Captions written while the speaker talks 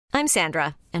I'm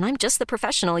Sandra, and I'm just the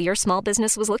professional your small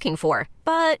business was looking for.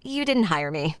 But you didn't hire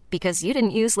me because you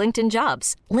didn't use LinkedIn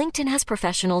Jobs. LinkedIn has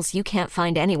professionals you can't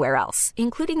find anywhere else,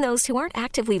 including those who aren't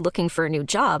actively looking for a new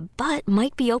job, but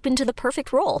might be open to the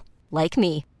perfect role, like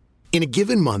me. In a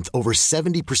given month, over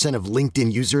 70% of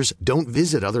LinkedIn users don't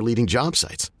visit other leading job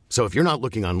sites. So if you're not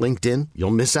looking on LinkedIn,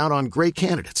 you'll miss out on great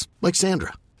candidates like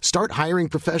Sandra. Start hiring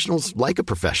professionals like a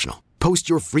professional. Post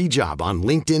your free job on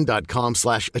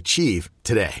linkedin.com/achieve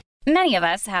today. Many of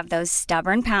us have those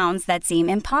stubborn pounds that seem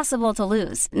impossible to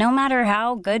lose, no matter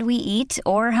how good we eat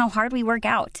or how hard we work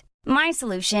out. My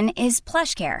solution is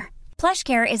PlushCare.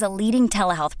 PlushCare is a leading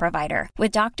telehealth provider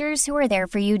with doctors who are there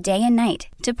for you day and night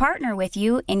to partner with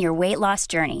you in your weight loss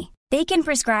journey. They can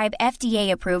prescribe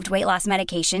FDA-approved weight loss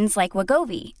medications like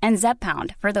Wegovy and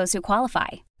Zepbound for those who qualify.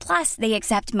 Plus, they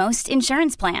accept most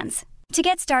insurance plans. To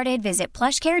get started, visit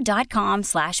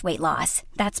plushcare.com/weightloss.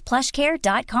 That's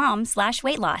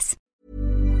plushcare.com/weightloss.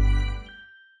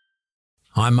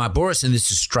 I'm Mark Boris, and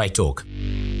this is Straight Talk.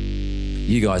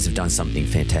 You guys have done something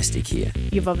fantastic here.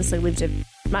 You've obviously lived a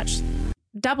much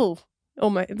double,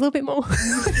 almost a little bit more.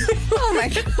 Oh my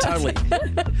God. Totally.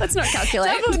 Let's not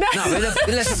calculate. No, but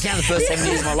let's not count the first 7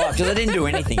 years of my life because I didn't do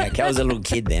anything. Okay, I was a little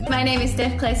kid then. My name is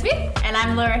Steph and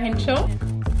I'm Laura Henshaw.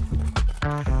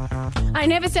 I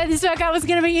never said this workout was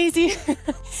going to be easy.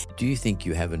 Do you think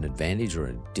you have an advantage or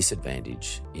a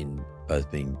disadvantage in both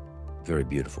being very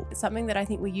beautiful? It's something that I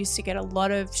think we used to get a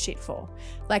lot of shit for.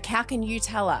 Like, how can you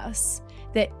tell us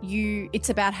that it's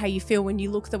about how you feel when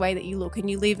you look the way that you look and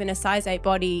you live in a size 8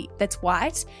 body that's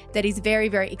white, that is very,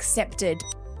 very accepted?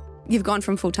 You've gone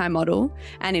from full-time model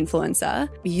and influencer.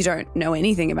 You don't know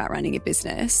anything about running a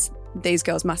business. These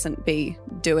girls mustn't be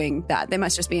doing that. They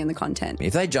must just be in the content.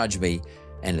 If they judge me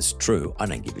and it's true, I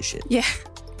don't give a shit. Yeah.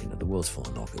 You know, the world's full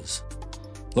of knockers.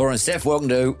 Laura and Steph, welcome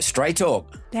to Straight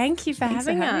Talk. Thank you for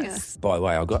having us. By the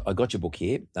way, I got your book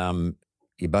here.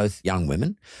 You're both young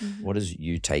women. Mm-hmm. What is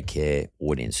You Take Care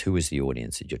audience? Who is the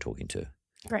audience that you're talking to?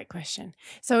 Great question.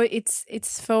 So it's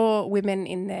for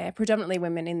women predominantly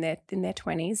women in their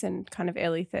 20s and kind of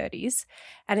early 30s,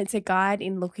 and it's a guide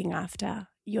in looking after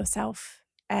yourself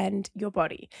and your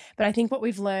body. But I think what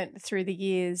we've learned through the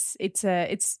years, it's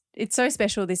so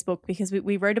special, this book, because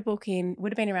we wrote a book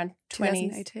would have been around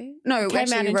 2018. No, it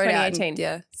came out in 2018.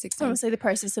 Yeah, 16. Obviously, the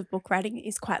process of book writing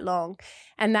is quite long,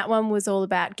 and that one was all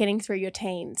about getting through your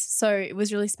teens. So it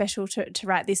was really special to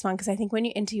write this one, because I think when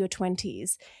you enter your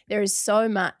 20s, there is so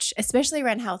much, especially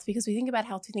around health, because we think about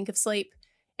health, we think of sleep,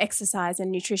 exercise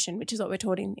and nutrition, which is what we're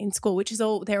taught in school,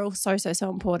 they're all so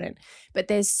important. But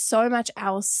there's so much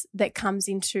else that comes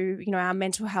into, our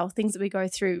mental health, things that we go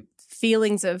through,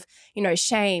 feelings of,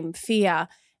 shame, fear,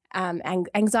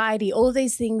 anxiety, all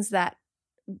these things that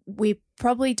we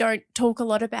probably don't talk a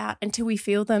lot about until we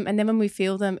feel them. And then when we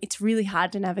feel them, it's really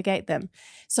hard to navigate them.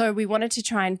 So we wanted to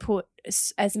try and put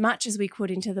as much as we could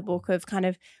into the book of kind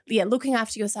of, looking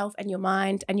after yourself and your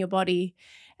mind and your body.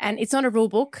 And it's not a rule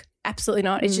book. Absolutely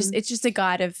not. It's just a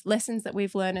guide of lessons that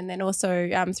we've learned, and then also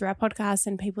through our podcasts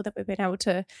and people that we've been able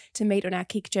to meet on our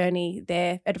kick journey,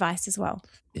 their advice as well.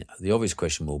 The obvious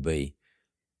question will be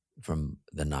from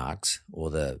the narcs or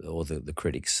the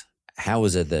critics: how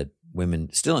is it that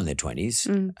women still in their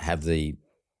 20s have the?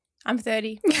 I'm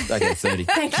 30. Okay, 30.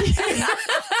 Thank you.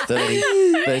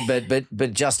 30,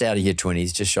 but just out of your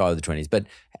 20s, just shy of the 20s. But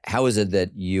how is it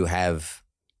that you have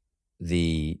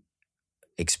the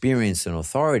experience and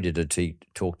authority to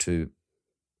talk to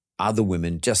other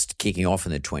women just kicking off in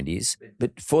their 20s?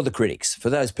 But for the critics, for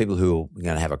those people who are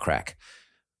going to have a crack,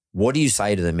 what do you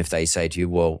say to them if they say to you,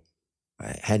 well,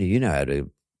 how do you know how to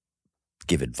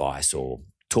give advice or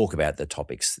talk about the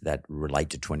topics that relate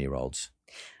to 20-year-olds?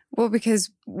 Well, because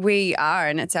we are,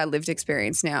 and it's our lived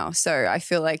experience now. So I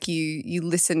feel like you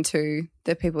listen to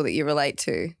the people that you relate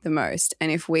to the most.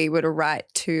 And if we were to write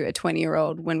to a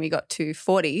 20-year-old when we got to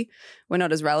 40, we're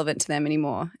not as relevant to them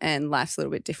anymore, and life's a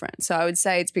little bit different. So I would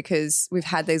say it's because we've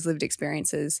had these lived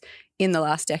experiences in the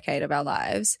last decade of our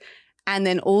lives. And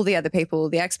then all the other people,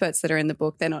 the experts that are in the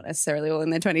book, they're not necessarily all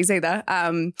in their 20s either.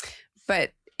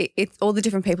 But it's all the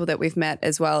different people that we've met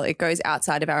as well. It goes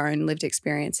outside of our own lived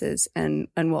experiences and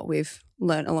what we've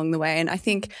learned along the way. And I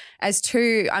think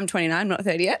I'm 29, I'm not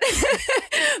 30 yet,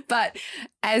 but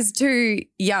as two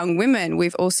young women,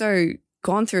 we've also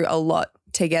gone through a lot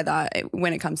together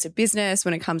when it comes to business,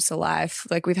 when it comes to life.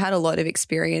 Like, we've had a lot of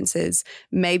experiences,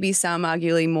 maybe some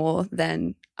arguably more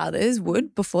than others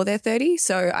would before they're 30.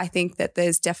 So I think that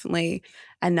there's definitely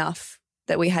enough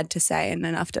that we had to say and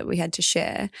enough that we had to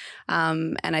share.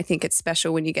 And I think it's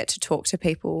special when you get to talk to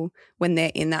people when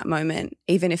they're in that moment,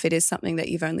 even if it is something that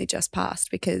you've only just passed,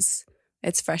 because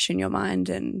it's fresh in your mind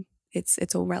and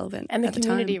it's all relevant. And the at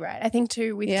community, time. right? I think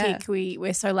too with Kick,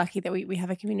 we're so lucky that we have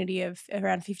a community of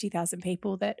around 50,000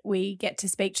 people that we get to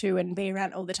speak to and be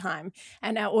around all the time.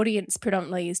 And our audience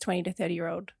predominantly is 20 to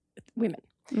 30-year-old women.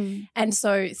 And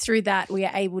so through that, we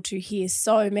are able to hear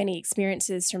so many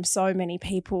experiences from so many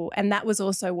people. And that was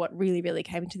also what really, really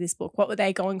came into this book. What were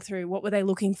they going through? What were they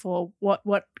looking for?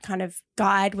 What kind of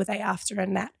guide were they after?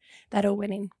 And that all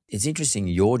went in. It's interesting,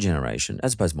 your generation,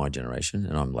 as opposed to my generation,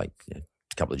 and I'm like a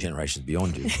couple of generations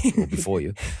beyond you or before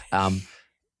you,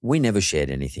 we never shared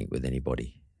anything with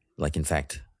anybody. Like, in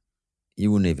fact,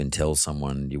 you wouldn't even tell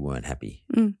someone you weren't happy,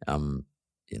 because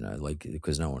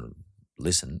no one would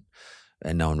listen.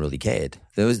 And no one really cared.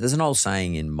 There's an old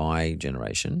saying in my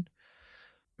generation,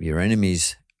 your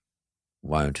enemies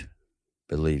won't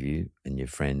believe you and your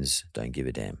friends don't give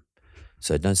a damn.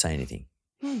 So don't say anything.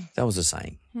 That was a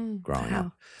saying growing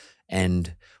up.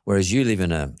 And whereas you live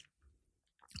in a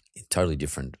totally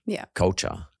different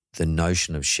culture, the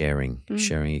notion of sharing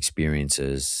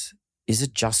experiences, is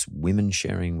it just women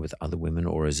sharing with other women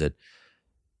or is it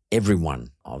everyone?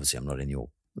 Obviously, I'm not in your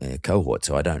cohort,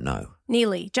 so I don't know.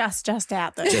 Nearly, just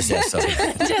out there. Just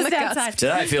outside. Just outside.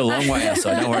 Today I feel a long way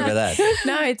outside. Don't worry about that.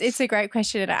 No, it's a great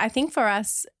question. And I think for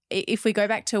us, if we go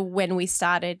back to when we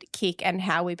started Kick and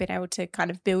how we've been able to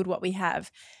kind of build what we have,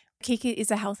 Kick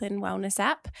is a health and wellness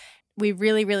app. We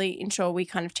really, really ensure we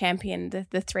kind of champion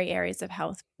the three areas of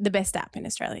health, the best app in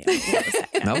Australia.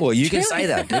 No, well, you can say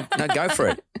that. No, go for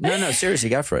it. No, seriously,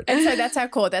 go for it. And so that's our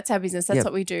core. That's our business. That's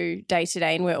what we do day to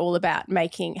day. And we're all about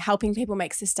helping people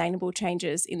make sustainable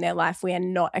changes in their life. We are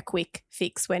not a quick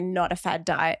fix. We're not a fad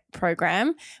diet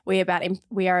program. We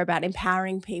are about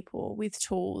empowering people with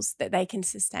tools that they can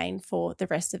sustain for the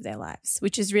rest of their lives,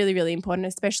 which is really, really important,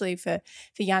 especially for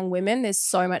young women. There's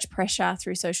so much pressure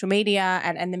through social media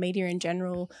and the media in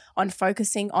general on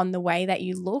focusing on the way that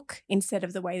you look instead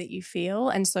of the way that you feel.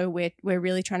 And so we're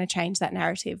really trying to change that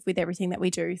narrative with everything that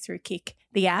we do through Kick,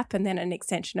 the app, and then an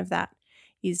extension of that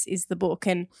is the book.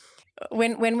 And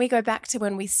when we go back to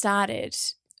when we started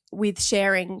with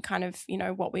sharing kind of,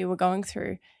 what we were going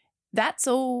through, that's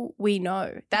all we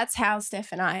know. That's how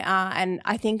Steph and I are. And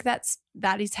I think that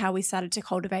is how we started to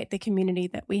cultivate the community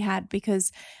that we had,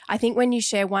 because I think when you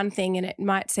share one thing, and it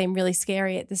might seem really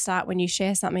scary at the start when you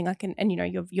share something like,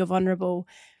 you're vulnerable,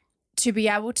 to be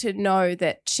able to know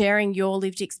that sharing your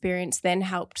lived experience then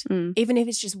helped, even if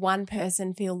it's just one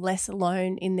person, feel less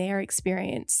alone in their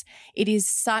experience. It is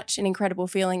such an incredible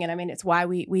feeling. And I mean, it's why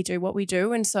we do what we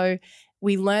do. And so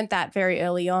we learned that very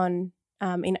early on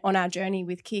on our journey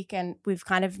with Kick, and we've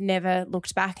kind of never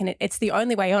looked back. And it's the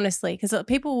only way, honestly, because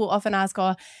people will often ask,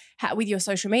 with your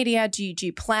social media, do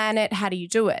you plan it? How do you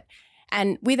do it?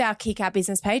 And with our Kick, our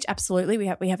business page, absolutely,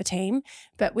 we have a team.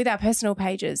 But with our personal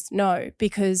pages, no,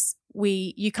 because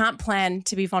you can't plan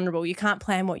to be vulnerable. You can't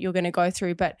plan what you're going to go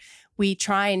through, but we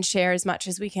try and share as much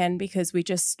as we can, because we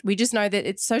just know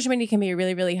that social media can be a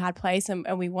really, really hard place, and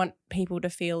we want people to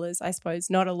feel as, I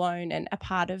suppose, not alone and a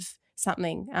part of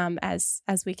something as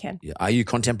we can. Yeah. Are you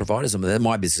content providers?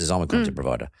 My business, I'm a content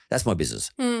provider. That's my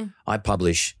business. I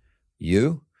publish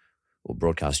you or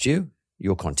broadcast your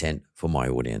content for my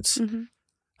audience. And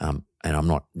I'm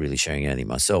not really sharing anything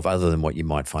myself other than what you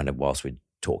might find out whilst we're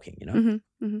talking,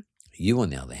 You, on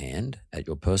the other hand, at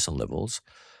your personal levels,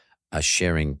 are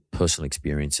sharing personal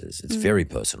experiences. It's very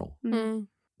personal.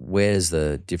 Where's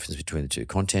the difference between the two?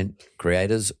 Content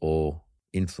creators or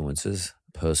influencers,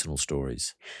 personal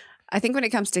stories? I think when it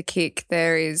comes to Kick,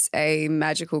 there is a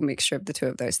magical mixture of the two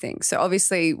of those things. So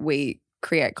obviously we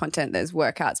create content. There's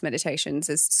workouts, meditations.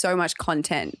 There's so much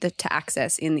content to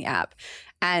access in the app.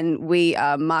 And we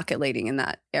are market leading in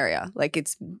that area. Like,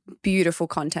 it's beautiful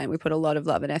content. We put a lot of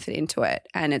love and effort into it,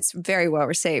 and it's very well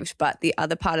received. But the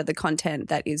other part of the content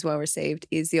that is well received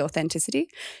is the authenticity.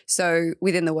 So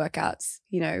within the workouts,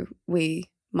 we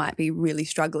might be really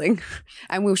struggling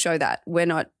and we'll show that. We're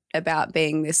not about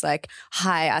being this like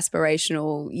high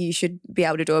aspirational, you should be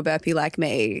able to do a burpee like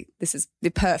me. This is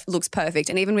looks perfect.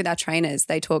 And even with our trainers,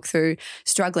 they talk through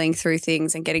struggling through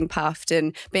things and getting puffed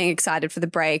and being excited for the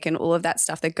break and all of that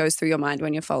stuff that goes through your mind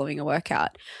when you're following a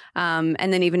workout. And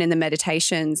then even in the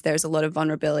meditations, there's a lot of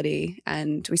vulnerability,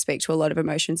 and we speak to a lot of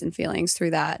emotions and feelings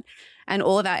through that. And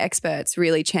all of our experts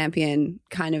really champion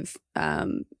kind of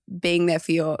being there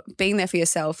for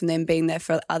yourself, and then being there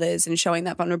for others, and showing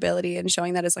that vulnerability and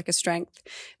showing that as like a strength.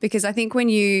 Because I think when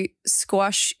you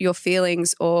squash your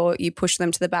feelings or you push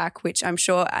them to the back, which I'm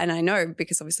sure, and I know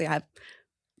because obviously I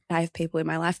have people in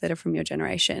my life that are from your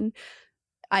generation,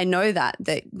 I know that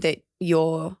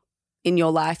you're in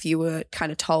your life you were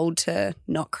kind of told to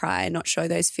not cry, not show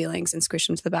those feelings and squish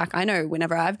them to the back. I know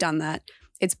whenever I've done that,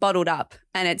 it's bottled up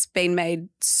and it's been made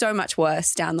so much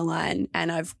worse down the line.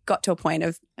 And I've got to a point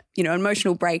of,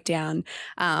 emotional breakdown,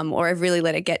 or I've really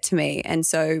let it get to me. And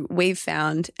so we've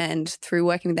found, and through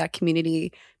working with our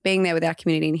community, being there with our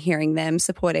community and hearing them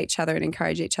support each other and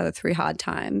encourage each other through hard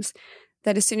times,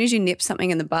 that as soon as you nip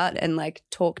something in the bud and like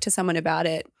talk to someone about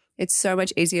it, it's so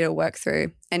much easier to work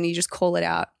through and you just call it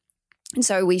out. And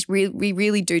so we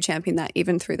really do champion that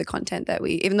even through the content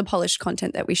even the polished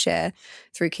content that we share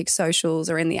through Kick socials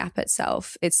or in the app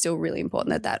itself. It's still really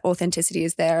important that authenticity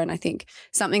is there. And I think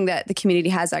something that the community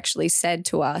has actually said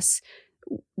to us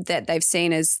that they've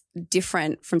seen as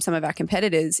different from some of our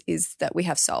competitors is that we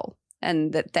have soul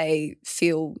and that they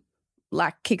feel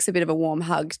like Kick's a bit of a warm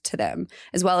hug to them,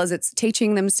 as well as it's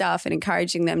teaching them stuff and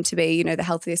encouraging them to be, the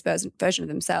healthiest version of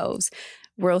themselves.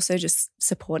 We're also just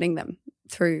supporting them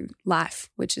through life,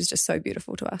 which is just so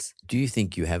beautiful to us. Do you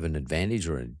think you have an advantage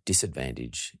or a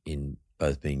disadvantage in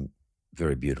both being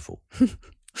very beautiful?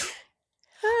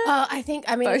 I think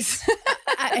both.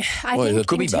 I Well, think it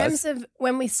could in be terms both. of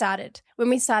when we started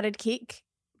Kick,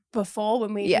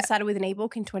 when we started with an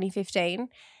ebook in 2015,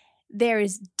 there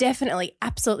is definitely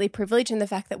absolutely privilege in the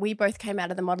fact that we both came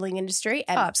out of the modelling industry.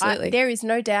 And absolutely. there is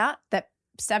no doubt that,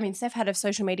 Steph had a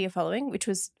social media following, which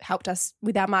helped us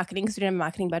with our marketing because we didn't have a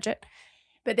marketing budget.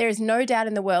 But there is no doubt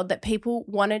in the world that people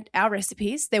wanted our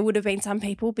recipes. There would have been some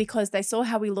people because they saw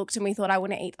how we looked and we thought, I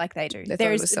want to eat like they do. I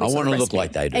want to look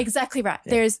like they do. Exactly right.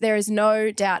 Yeah. There is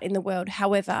no doubt in the world.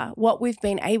 However, what we've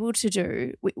been able to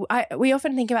do, we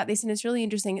often think about this and it's really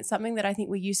interesting. It's something that I think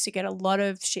we used to get a lot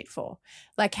of shit for.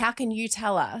 Like, how can you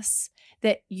tell us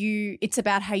that it's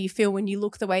about how you feel when you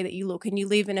look the way that you look and you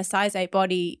live in a size 8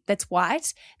 body that's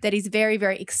white, that is very,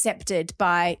 very accepted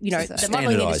by, the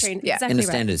modelling industry. Yeah. Exactly in a right.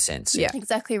 standard sense. Yeah.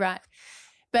 Exactly right.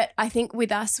 But I think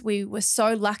with us, we were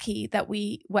so lucky that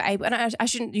we were able, and I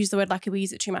shouldn't use the word lucky, we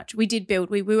use it too much. We did build,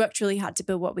 we worked really hard to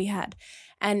build what we had.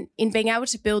 And in being able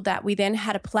to build that, we then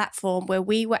had a platform where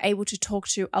we were able to talk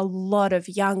to a lot of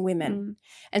young women.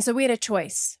 And so we had a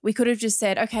choice. We could have just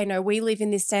said, okay, no, we live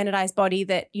in this standardized body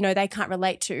that, they can't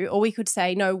relate to. Or we could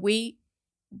say, no,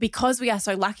 because we are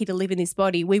so lucky to live in this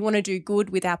body, we want to do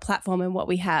good with our platform and what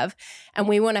we have. And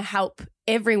we want to help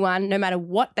everyone, no matter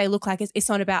what they look like. It's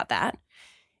not about that.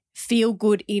 Feel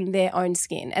good in their own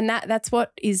skin. And that's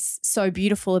what is so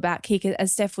beautiful about Kick.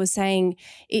 As Steph was saying,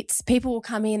 it's people will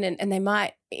come in and they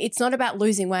might, it's not about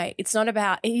losing weight. It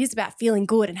is about feeling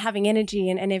good and having energy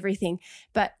and everything.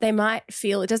 But they might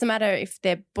feel, it doesn't matter if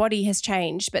their body has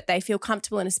changed, but they feel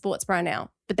comfortable in a sports bra now,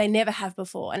 but they never have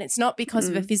before. And it's not because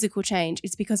of a physical change.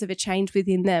 It's because of a change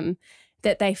within them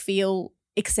that they feel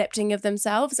accepting of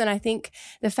themselves. And I think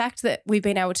the fact that we've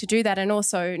been able to do that, and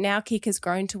also now Kick has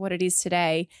grown to what it is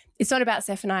today, it's not about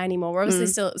Steph and I anymore. We're obviously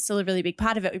still a really big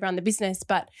part of it. We run the business,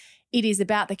 but it is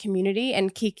about the community,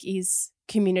 and Kick is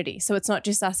community. So it's not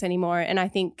just us anymore. And I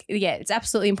think, it's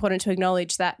absolutely important to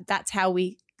acknowledge that that's how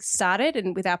we started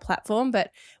and with our platform.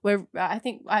 But I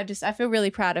feel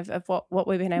really proud of what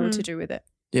we've been able to do with it.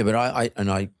 Yeah, but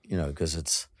I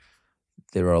because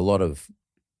there are a lot of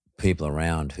people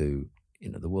around who,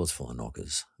 the world's full of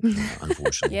knockers,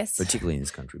 unfortunately, Yes. particularly in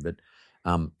this country. But,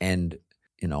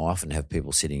 I often have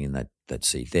people sitting in that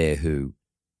seat there who,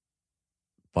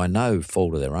 by no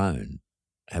fault of their own,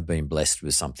 have been blessed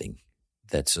with something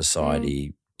that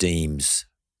society deems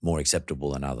more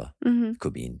acceptable than other. It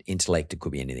could be intellect, it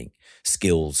could be anything,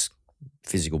 skills,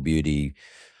 physical beauty,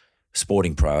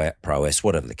 sporting prowess,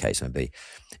 whatever the case may be.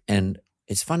 And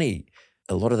it's funny,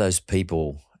 a lot of those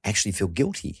people actually feel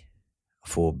guilty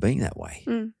for being that way.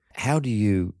 How do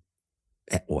you,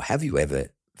 or have you ever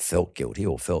felt guilty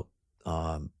or felt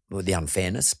the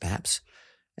unfairness perhaps?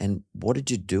 And what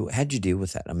did you do? How did you deal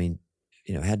with that? I mean,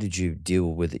 how did you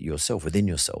deal with it yourself, within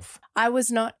yourself? I was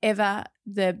not ever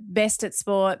the best at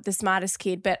sport, the smartest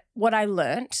kid, but what I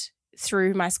learnt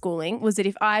through my schooling was that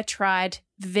if I tried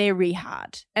very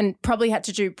hard and probably had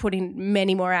to put in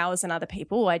many more hours than other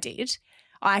people, I did,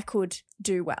 I could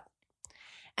do well.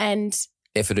 And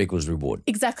effort equals reward.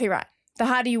 Exactly right. The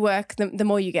harder you work, the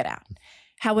more you get out.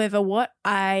 However, what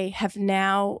I have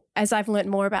now, as I've learned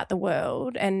more about the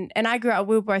world, and I grew up,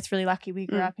 we were both really lucky. We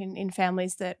grew up in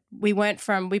families that we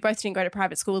both didn't go to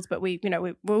private schools, but we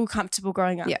were comfortable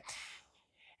growing up. Yeah.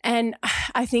 And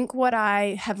I think what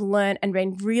I have learned and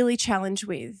been really challenged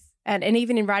with, and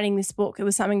even in writing this book, it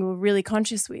was something we were really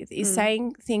conscious with, is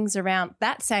saying things around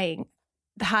that saying,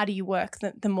 the harder you work,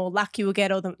 the more luck you will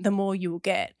get, or the more you will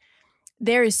get.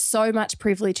 there is so much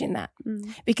privilege in that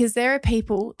because there are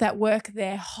people that work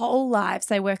their whole lives.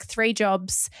 They work 3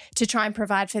 jobs to try and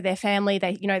provide for their family.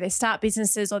 They, they start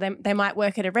businesses, or they might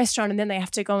work at a restaurant and then they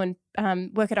have to go and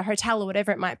work at a hotel or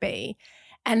whatever it might be.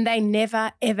 And they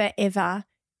never, ever, ever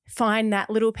find that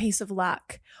little piece of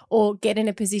luck or get in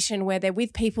a position where they're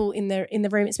with people in the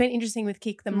room. It's been interesting with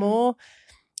Kick. The more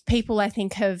people I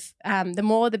think have, the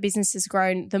more the business has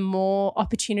grown, the more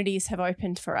opportunities have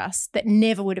opened for us that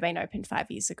never would have been opened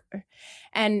 5 years ago.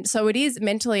 And so it is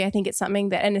mentally, I think it's something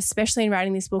that, and especially in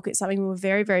writing this book, it's something we were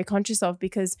very, very conscious of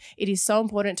because it is so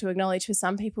important to acknowledge for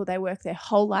some people they work their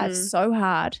whole lives so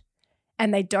hard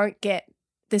and they don't get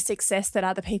the success that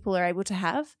other people are able to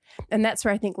have. And that's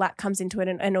where I think luck comes into it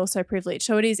and also privilege.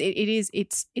 So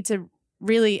it's a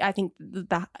really, I think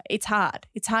it's hard.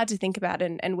 It's hard to think about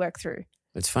and work through.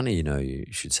 It's funny, you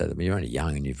should say that when you're only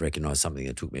young and you've recognised something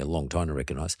that took me a long time to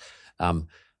recognise.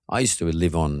 I used to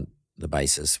live on the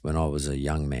basis when I was a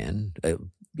young man.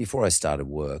 Before I started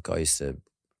work, I used to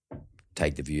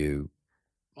take the view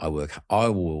I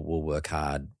will work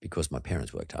hard because my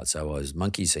parents worked hard. So I was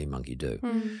monkey see, monkey do.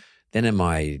 Then in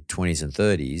my 20s and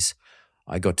 30s,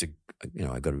 I got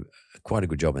quite a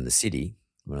good job in the city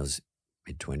when I was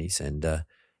mid-20s, and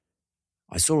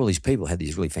I saw all these people had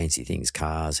these really fancy things,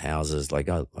 cars, houses. Like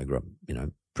I grew up,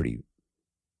 pretty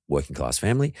working class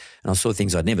family, and I saw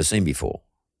things I'd never seen before.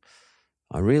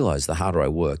 I realised the harder I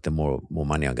work, the more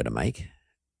money I'm going to make,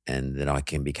 and then I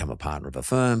can become a partner of a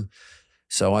firm.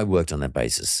 So I worked on that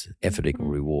basis, effort equal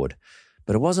reward.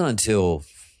 But it wasn't until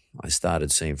I started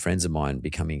seeing friends of mine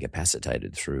becoming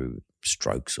incapacitated through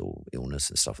strokes or illness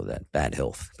and stuff like that, bad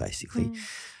health basically,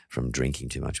 from drinking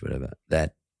too much, whatever,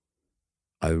 that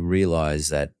I realised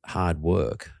that hard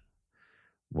work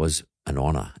was an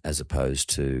honour as opposed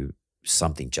to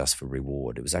something just for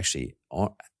reward. It was actually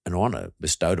an honour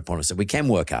bestowed upon us that we can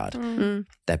work hard,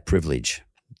 that privilege.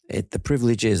 The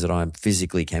privilege is that I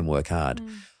physically can work hard.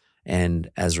 And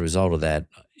as a result of that,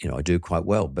 I do quite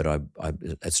well, but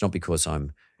it's not because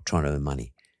I'm trying to earn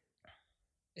money.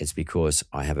 It's because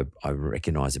I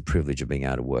recognise the privilege of being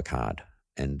able to work hard.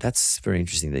 And that's very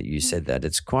interesting that you said that.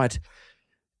 It's quite,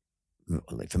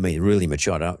 for me, really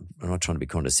mature. I'm not trying to be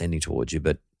condescending towards you,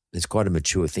 but it's quite a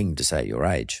mature thing to say at your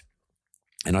age.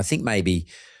 And I think maybe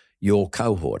your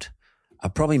cohort are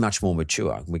probably much more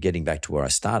mature. We're getting back to where I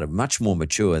started, much more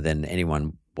mature than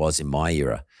anyone was in my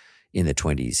era in the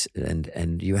 20s.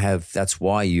 And that's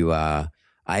why you are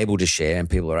able to share and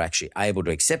people are actually able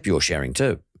to accept your sharing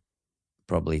too.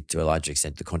 Probably to a large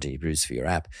extent the content you produce for your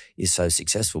app is so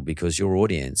successful because your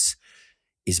audience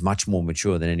is much more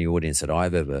mature than any audience that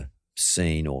I've ever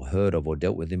seen or heard of or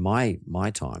dealt with in my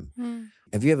time.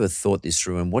 Have you ever thought this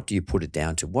through, and what do you put it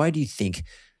down to? Why do you think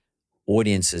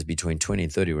audiences between 20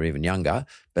 and 30 or even younger,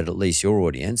 but at least your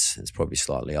audience, it's probably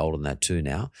slightly older than that too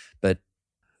now, but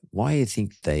why do you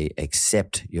think they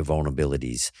accept your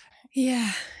vulnerabilities?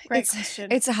 Yeah. Great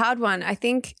question. It's a hard one. I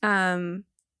think,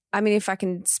 if I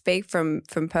can speak from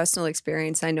personal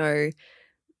experience, I know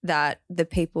that the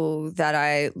people that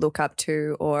I look up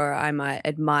to or I might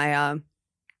admire,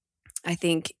 I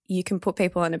think you can put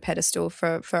people on a pedestal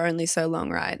for only so long,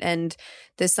 right? And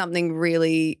there's something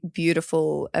really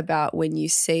beautiful about when you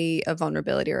see a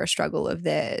vulnerability or a struggle of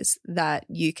theirs that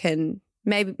you can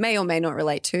may or may not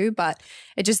relate to, but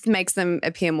it just makes them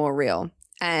appear more real.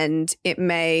 And it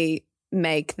may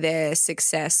make their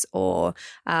success or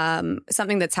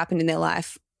something that's happened in their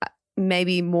life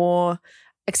maybe more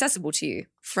accessible to you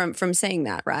from seeing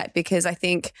that, right? Because I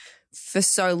think for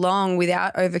so long,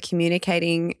 without over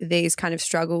communicating these kind of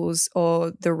struggles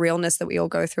or the realness that we all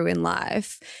go through in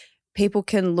life, people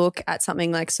can look at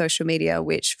something like social media,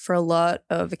 which for a lot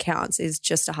of accounts is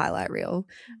just a highlight reel,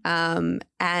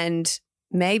 and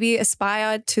maybe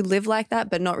aspire to live like that,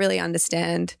 but not really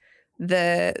understand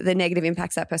the negative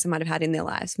impacts that person might have had in their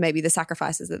lives, maybe the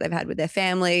sacrifices that they've had with their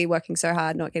family, working so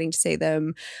hard, not getting to see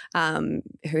them.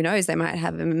 Who knows, they might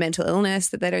have a mental illness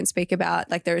that they don't speak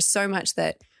about. Like there is so much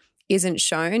that isn't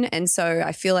shown. And so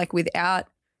I feel like without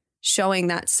showing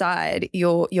that side,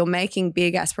 you're making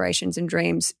big aspirations and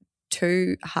dreams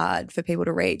too hard for people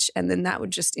to reach. And then that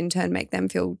would just in turn make them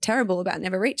feel terrible about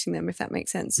never reaching them, if that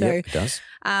makes sense. So it does.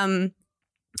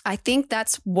 I think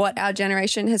that's what our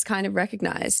generation has kind of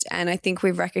recognized. And I think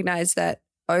we've recognized that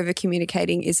over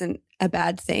communicating isn't a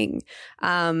bad thing.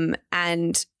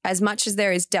 And as much as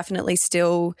there is definitely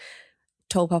still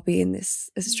tall poppy in this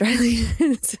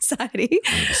Australian society,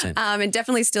 and it's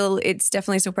definitely still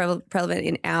prevalent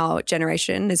in our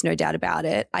generation. There's no doubt about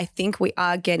it. I think we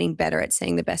are getting better at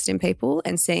seeing the best in people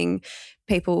and seeing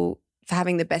people for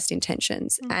having the best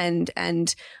intentions.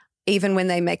 And even when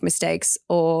they make mistakes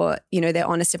or, they're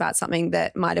honest about something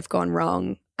that might have gone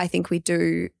wrong, I think we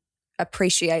do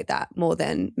appreciate that more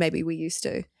than maybe we used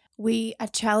to. We are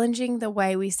challenging the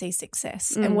way we see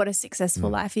success and what a successful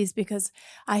life is, because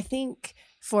I think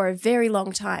for a very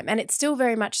long time, and it's still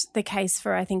very much the case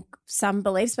for, I think, some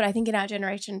beliefs, but I think in our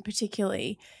generation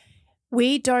particularly,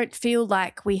 we don't feel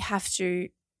like we have to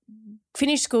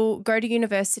finish school, go to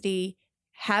university,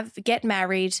 get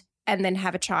married, and then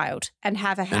have a child and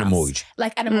have a house. And a mortgage.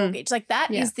 And a mortgage. Like that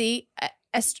is the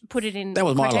put it in that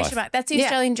was my quotation life. mark. That's the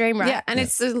Australian dream, right? Yeah, and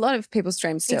it's a lot of people's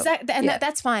dreams still. Exactly, and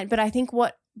that's fine. But I think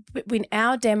in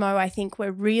our demo, I think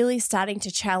we're really starting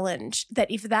to challenge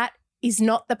that if that is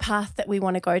not the path that we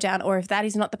want to go down, or if that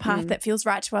is not the path that feels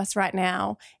right to us right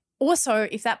now, also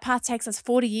if that path takes us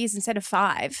 40 years instead of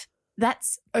 5,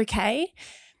 that's okay.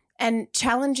 And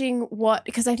challenging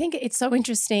because I think it's so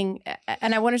interesting,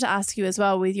 and I wanted to ask you as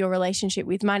well with your relationship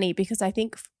with money, because I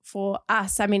think for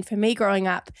us, I mean, for me growing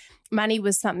up, money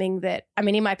was something that, I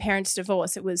mean, in my parents'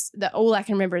 divorce, it was all I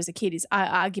can remember as a kid is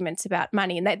arguments about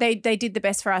money, and they did the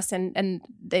best for us, and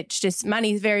it's just,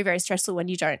 money is very, very stressful when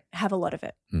you don't have a lot of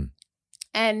it.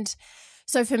 And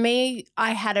so for me,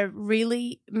 I had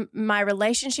my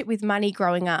relationship with money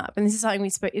growing up, and this is something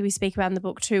we speak about in the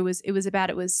book too,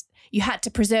 you had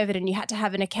to preserve it and you had to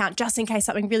have an account just in case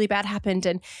something really bad happened,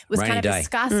 and it was kind of a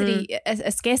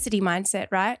scarcity mindset,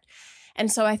 right? And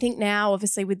so I think now,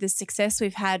 obviously with the success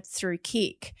we've had through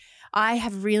Kick, I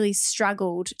have really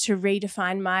struggled to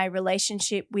redefine my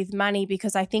relationship with money,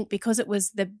 because I think because it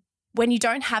was when you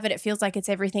don't have it, it feels like it's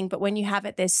everything. But when you have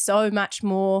it, there's so much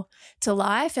more to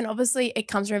life. And obviously it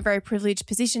comes from a very privileged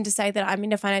position to say that I'm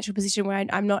in a financial position where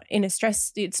I'm not in a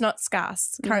stress. It's not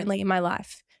scarce currently in my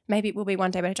life. Maybe it will be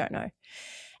one day, but I don't know.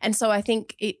 And so I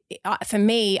think for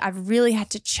me, I've really had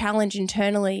to challenge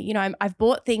internally. I've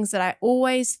bought things that I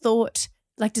always thought,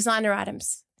 like designer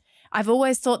items. I've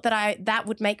always thought that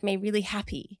would make me really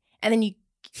happy. And then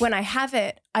when I have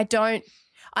it,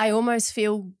 I almost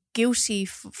feel guilty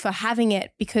for having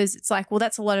it, because it's like, well,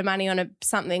 that's a lot of money on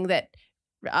something that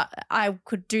I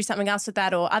could do something else with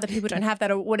that, or other people don't have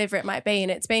that, or whatever it might be. And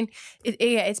it's been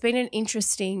an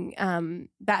interesting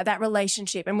that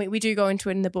relationship, and we do go into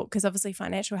it in the book, because obviously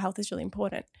financial health is really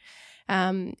important.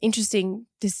 Interesting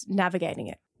just navigating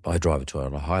it. I drive a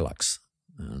Toyota Hilux,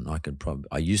 and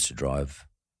I used to drive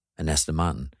an Aston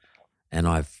Martin, and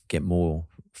I get more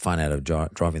fun out of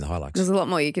driving the Hilux. There's a lot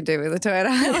more you can do with a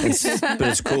Toyota Hilux. But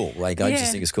it's cool. I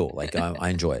just think it's cool. I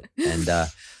enjoy it.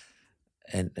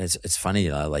 And it's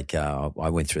funny, I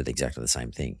went through exactly the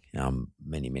same thing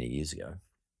many, many years ago.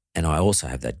 And I also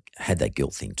had that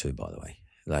guilt thing too, by the way.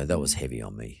 That was heavy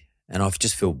on me. And I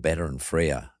just feel better and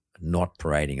freer not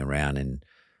parading around in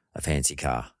a fancy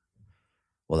car.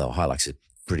 Although a Hilux is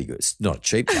pretty good. It's not a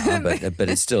cheap car, but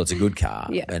it's a good car.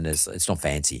 Yeah. And it's not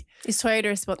fancy. Is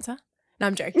Toyota a sponsor? No,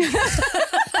 I'm joking.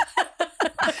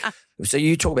 So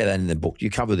you talk about that in the book. You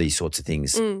cover these sorts of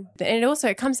things. And it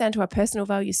also comes down to our personal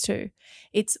values too.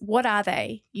 It's what are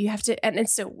they? You have to, and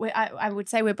it's still, I would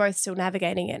say we're both still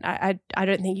navigating it. I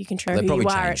don't think you can know who you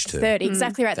are at 30.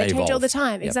 Exactly right. They change all the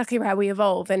time. Yep. Exactly right. We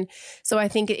evolve. And so I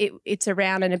think it's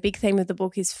around, and a big theme of the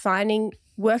book is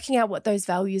working out what those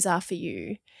values are for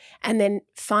you, and then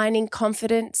finding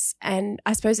confidence and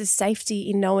I suppose a safety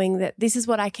in knowing that this is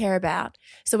what I care about.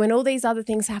 So when all these other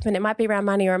things happen, it might be around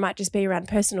money, or it might just be around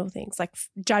personal things like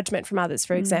judgment from others,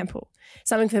 for example.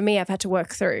 Something for me I've had to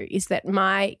work through is that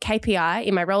my KPI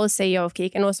in my role as CEO of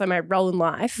Kick, and also my role in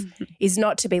life, is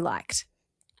not to be liked.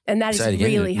 And that is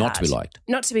really hard. Not to be liked.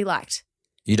 Not to be liked.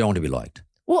 You don't want to be liked.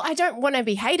 Well, I don't want to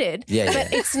be hated,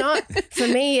 but it's not, for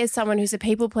me as someone who's a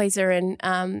people pleaser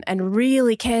and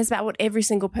really cares about what every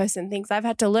single person thinks, I've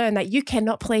had to learn that you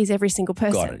cannot please every single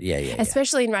person. Got it. Yeah.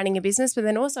 Especially in running a business, but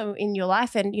then also in your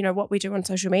life and, what we do on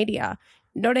social media.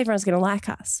 Not everyone's going to like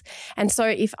us. And so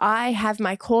if I have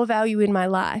my core value in my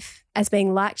life as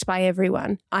being liked by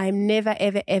everyone, I am never,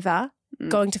 ever, ever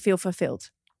going to feel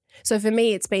fulfilled. So for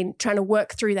me, it's been trying to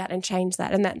work through that and change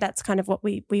that. And that's kind of what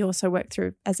we also work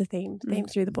through as a theme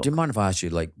through the book. Do you mind if I ask you,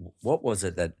 what was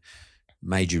it that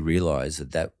made you realise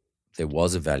that there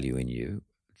was a value in you,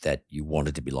 that you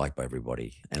wanted to be liked by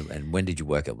everybody? And when did you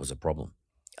work out was a problem?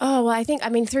 Oh,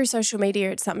 well, through social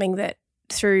media, it's something that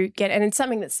and it's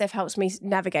something that Steph helps me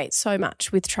navigate so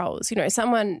much with trolls.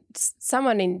 Someone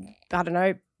in, I don't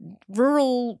know,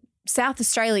 rural South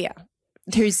Australia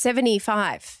who's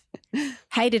 75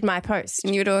 hated my post.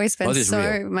 And you'd always spend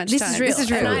so much time. This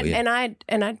is real.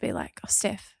 And I'd be like, oh,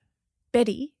 Steph,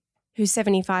 Betty, who's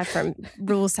 75 from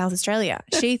rural South Australia,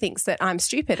 she thinks that I'm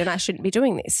stupid and I shouldn't be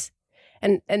doing this.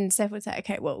 And Steph would say,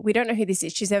 okay, well, we don't know who this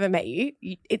is. She's never met you.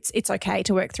 It's okay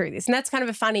to work through this. And that's kind of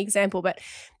a funny example, but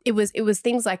it was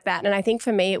things like that. And I think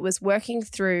for me, it was working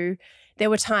through, there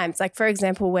were times, like for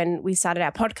example, when we started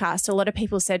our podcast, a lot of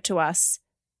people said to us,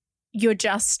 you're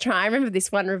just trying. I remember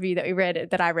this one review that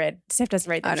I read. Steph doesn't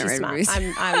read them. She's smart.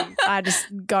 I just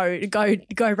go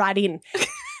right in.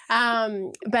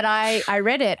 But I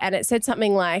read it and it said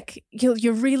something like,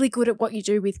 you're really good at what you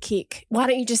do with Kick. Why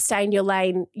don't you just stay in your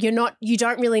lane? You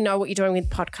don't really know what you're doing with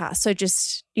podcasts. So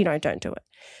just, don't do it.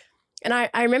 And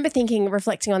I remember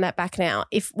reflecting on that back now,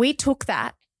 if we took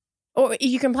that, or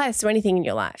you can apply this to anything in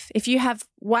your life. If you have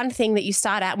one thing that you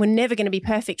start at, we're never going to be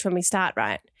perfect when we start,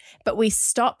 right? But we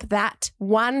stop that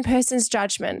one person's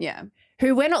judgment,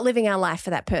 who we're not living our life for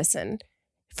that person,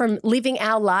 from living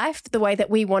our life the way that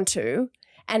we want to,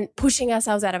 and pushing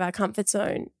ourselves out of our comfort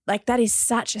zone. Like that is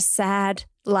such a sad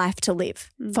life to live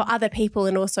for other people,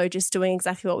 and also just doing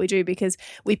exactly what we do, because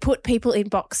we put people in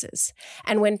boxes.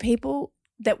 And when people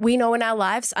that we know in our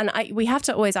lives, and we have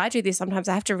to always, I do this sometimes,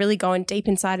 I have to really go in deep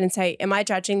inside and say, am I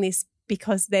judging this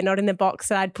because they're not in the box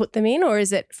that I'd put them in, or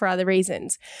is it for other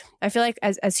reasons? I feel like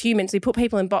as humans, we put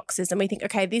people in boxes and we think,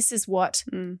 okay, this is what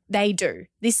they do.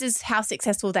 This is how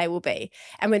successful they will be.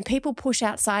 And when people push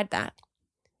outside that,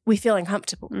 we feel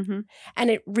uncomfortable.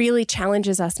 And it really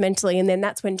challenges us mentally. And then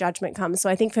that's when judgment comes. So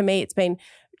I think for me, it's been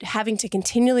having to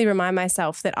continually remind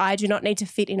myself that I do not need to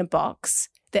fit in a box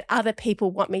that other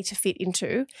people want me to fit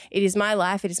into. It is my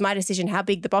life. It is my decision how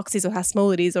big the box is or how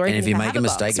small it is. Or and if you make a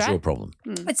mistake, box, it's right? your problem.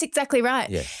 That's exactly right.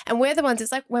 Yeah. And we're the ones,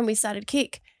 it's like when we started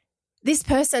Kick, this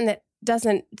person that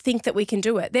doesn't think that we can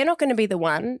do it, they're not going to be the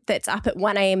one that's up at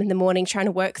 1 a.m. in the morning trying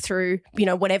to work through,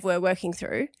 whatever we're working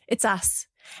through. It's us.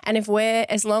 And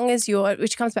as long as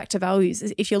which comes back to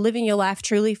values, if you're living your life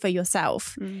truly for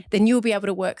yourself, then you'll be able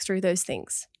to work through those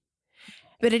things.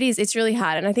 But it's really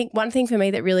hard. And I think one thing for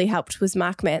me that really helped was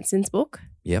Mark Manson's book.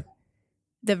 Yep.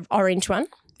 The orange one.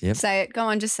 Yep. Say it. Go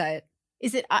on, just say it.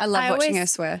 Is it? I love watching her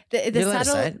swear.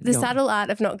 The subtle art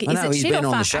of not getting. Is it shit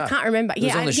or fuck? I can't remember. He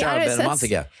was on the show about a month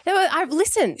ago. I've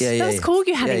listened. That was cool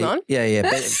you had him on. Yeah.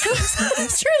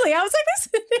 Truly, I was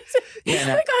like, we're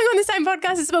going on the same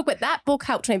podcast as the book. But that book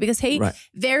helped me because he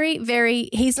very, very,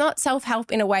 he's not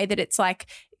self-help in a way that it's like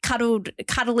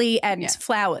cuddly and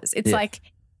flowers. It's like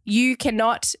you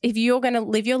cannot, if you're going to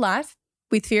live your life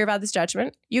with fear of others'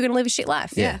 judgment, you're going to live a shit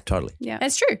life. Yeah, totally. Yeah,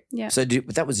 that's true. Yeah. So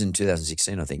that was in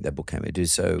 2016, I think that book came out.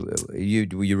 So were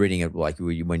you reading it like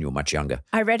when you were much younger?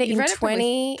 I read it in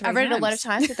 20. I read it a lot of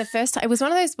times. But the first time, it was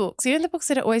one of those books. You know the books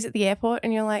that are always at the airport,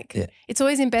 and you're like, it's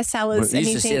always in bestsellers. Well, I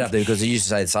used to sit up there because they used to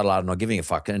say it's subtle art of not giving a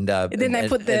fuck, and then they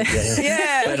put the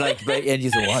and you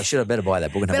thought, well, I better buy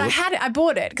that book. And I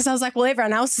bought it because I was like, well,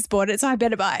 everyone else has bought it, so I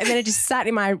better buy it. And then it just sat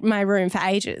in my room for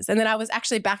ages. And then I was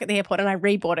actually back at the airport and I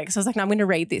rebought it because I was like, no, I'm going to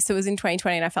read this. So it was in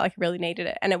 2020 and I felt like I really needed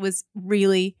it. And it was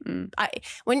really,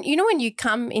 when you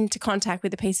come into contact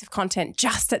with a piece of content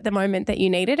just at the moment that you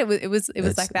need it, it was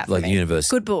like that for like me. the universe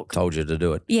Good book. told you to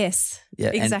do it. Yes,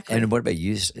 exactly. And what about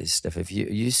you, Steph? If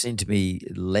you seem to be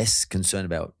less concerned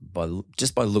about by the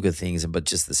look of things, but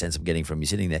just the sense I'm getting from you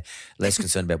sitting there, less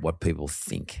concerned about what people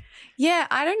think. Yeah,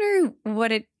 I don't know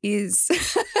what it is,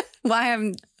 why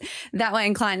I'm that way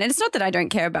inclined. And it's not that I don't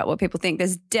care about what people think.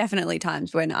 There's definitely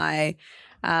times when I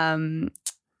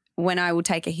will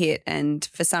take a hit and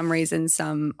for some reason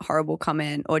some horrible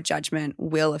comment or judgment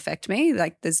will affect me.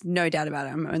 Like there's no doubt about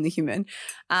it. I'm only human.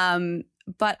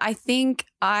 But I think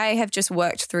I have just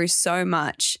worked through so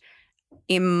much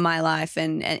in my life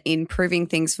and improving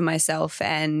things for myself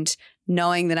and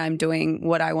knowing that I'm doing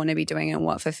what I want to be doing and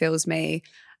what fulfills me,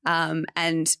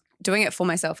 and doing it for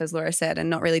myself, as Laura said, and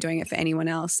not really doing it for anyone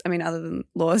else. I mean, other than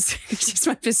Laura's, she's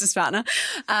my business partner.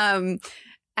 And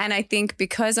I think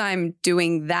because I'm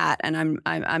doing that and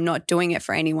I'm not doing it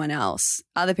for anyone else,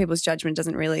 other people's judgment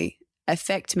doesn't really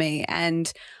affect me.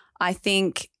 And I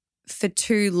think for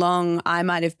too long I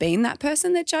might have been that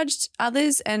person that judged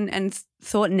others and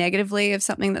thought negatively of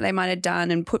something that they might have done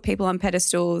and put people on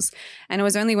pedestals. And it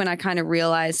was only when I kind of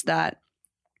realized that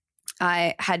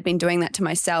I had been doing that to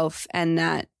myself and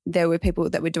that there were people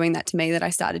that were doing that to me that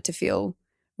I started to feel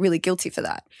really guilty for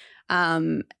that.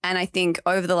 And I think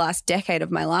over the last decade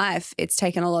of my life, it's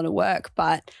taken a lot of work,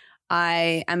 but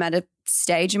I am at a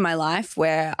stage in my life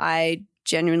where I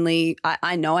genuinely,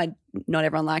 I know not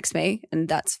everyone likes me, and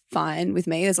that's fine with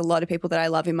me. There's a lot of people that I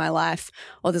love in my life,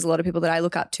 or there's a lot of people that I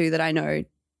look up to that I know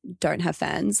don't have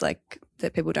fans, like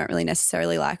that people don't really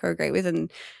necessarily like or agree with.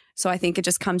 And so I think it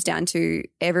just comes down to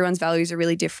everyone's values are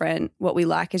really different. What we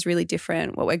like is really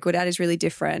different. What we're good at is really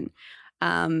different.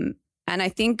 And I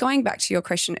think going back to your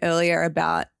question earlier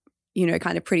about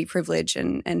kind of pretty privilege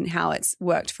and how it's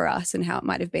worked for us and how it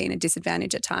might have been a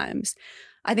disadvantage at times.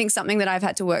 I think something that I've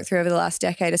had to work through over the last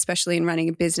decade, especially in running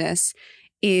a business,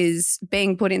 is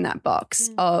being put in that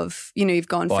box of, you've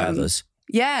gone By from others.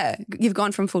 Yeah, you've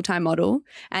gone from full-time model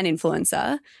and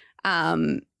influencer.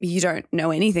 You don't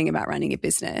know anything about running a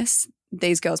business.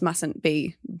 These girls mustn't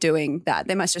be doing that.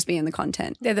 They must just be in the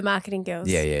content. They're the marketing girls.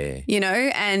 Yeah.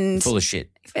 And Full of shit.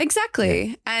 Exactly.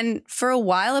 Yeah. And for a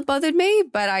while it bothered me,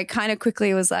 but I kind of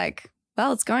quickly was like,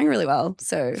 well, it's going really well.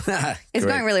 So it's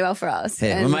going really well for us.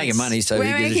 Yeah, we're making money. So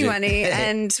we're making money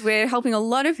and we're helping a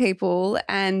lot of people.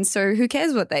 And so who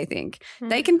cares what they think?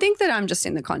 They can think that I'm just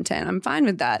in the content. I'm fine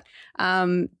with that.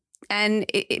 But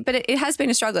it has been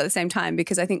a struggle at the same time,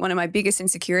 because I think one of my biggest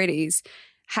insecurities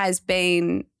has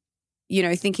been,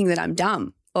 thinking that I'm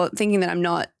dumb, or thinking that I'm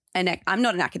not an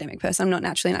academic person. I'm not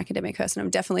naturally an academic person. I'm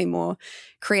definitely more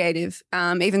creative.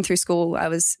 Even through school, I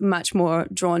was much more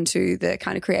drawn to the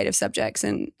kind of creative subjects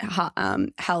and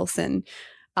health and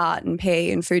art and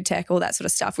PE and food tech, all that sort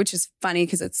of stuff, which is funny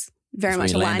because it's very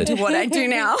much aligned to what I do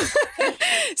now.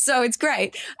 So it's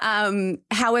great.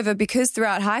 However, because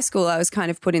throughout high school, I was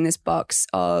kind of put in this box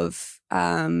of,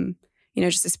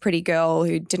 just this pretty girl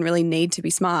who didn't really need to be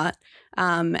smart.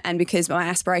 And because my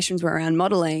aspirations were around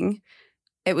modeling,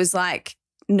 it was like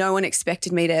no one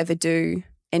expected me to ever do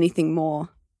anything more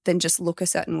than just look a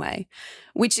certain way,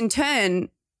 which in turn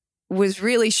was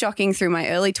really shocking through my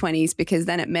early 20s, because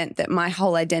then it meant that my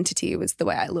whole identity was the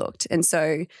way I looked. And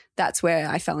so that's where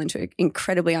I fell into an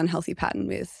incredibly unhealthy pattern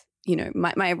with,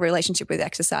 my relationship with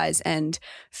exercise and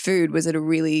food was at a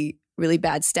really, really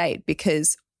bad state,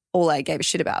 because all I gave a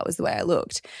shit about was the way I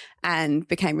looked, and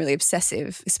became really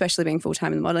obsessive, especially being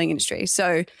full-time in the modeling industry.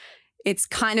 So it's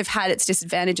kind of had its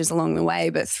disadvantages along the way,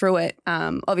 but through it,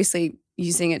 obviously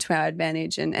using it to our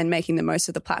advantage and making the most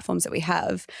of the platforms that we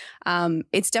have,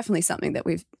 it's definitely something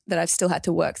that I've still had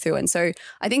to work through. And so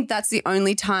I think that's the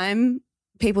only time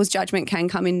people's judgment can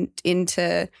come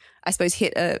into, I suppose,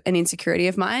 hit an insecurity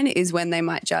of mine, is when they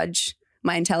might judge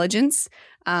my intelligence.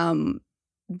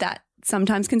 That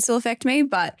sometimes can still affect me,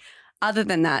 but other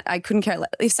than that, I couldn't care.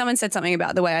 If someone said something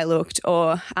about the way I looked,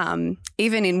 or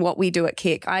even in what we do at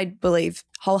Kick, I believe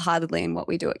wholeheartedly in what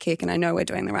we do at Kick, and I know we're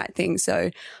doing the right thing. So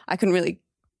I couldn't really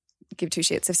give two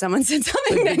shits if someone said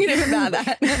something negative about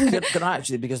that. Can I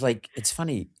actually, because it's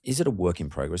funny, is it a work in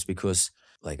progress? Because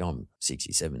I'm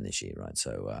 67 this year, right?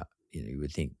 So, you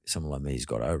would think someone like me has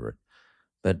got over it.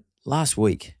 But last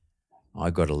week,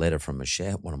 I got a letter from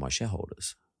one of my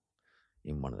shareholders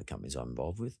in one of the companies I'm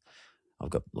involved with. I've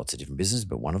got lots of different businesses,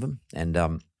 but one of them. And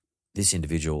this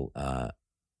individual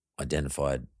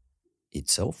identified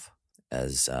itself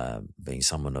as being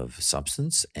someone of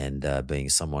substance and being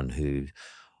someone who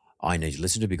I need to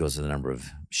listen to because of the number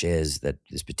of shares that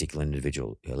this particular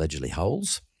individual allegedly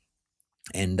holds.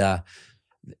 And it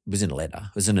was in a letter,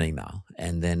 it was in an email.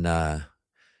 And then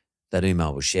that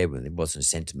email was shared with me. It wasn't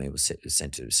sent to me, it was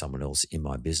sent to someone else in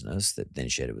my business that then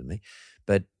shared it with me.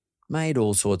 But made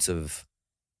all sorts of,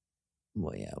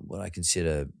 what I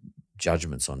consider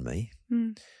judgments on me.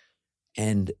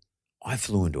 And I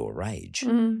flew into a rage.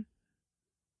 It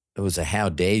was a how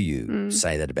dare you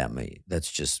say that about me.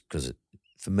 That's just because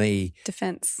for me,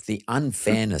 defense. The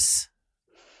unfairness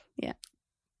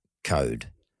code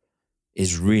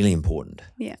is really important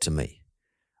to me.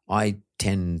 I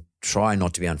try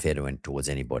not to be unfair towards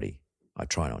anybody. I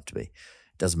try not to be.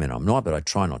 It doesn't mean I'm not, but I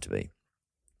try not to be.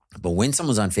 But when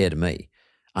someone's unfair to me,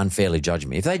 unfairly judge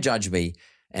me, if they judge me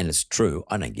and it's true,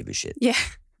 I don't give a shit. Yeah.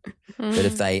 But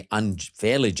if they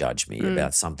unfairly judge me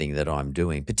about something that I'm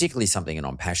doing, particularly something that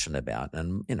I'm passionate about,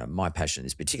 and my passion in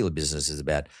this particular business is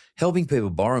about helping people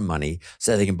borrow money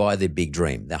so they can buy their big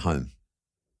dream, their home.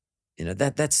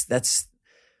 That's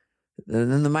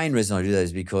the main reason I do that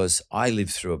is because I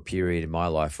lived through a period in my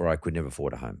life where I could never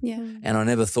afford a home. Yeah. And I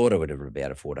never thought I would ever be able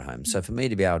to afford a home. So for me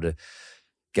to be able to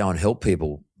go and help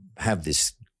people have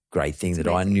this great thing that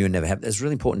I knew I'd never have, that's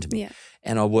really important to me. Yeah.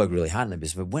 And I worked really hard in the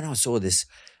business. But when I saw this,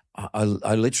 I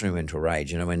literally went to a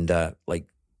rage, and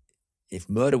if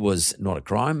murder was not a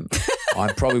crime,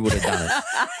 I probably would have done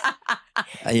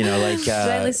it. Do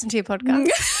they listen to your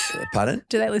podcast? Pardon?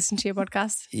 Do they listen to your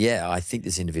podcast? Yeah, I think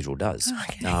this individual does.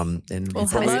 Okay. And Well,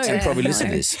 probably listen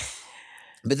to this.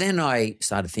 But then I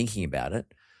started thinking about it,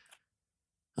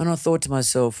 and I thought to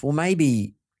myself, well,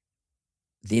 maybe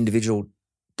the individual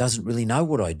doesn't really know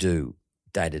what I do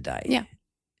day to day. Yeah.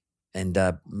 And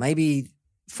maybe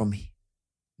from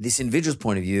this individual's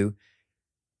point of view,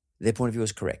 their point of view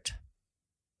is correct.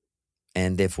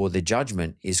 And therefore the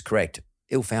judgment is correct,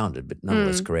 ill-founded, but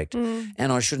nonetheless correct.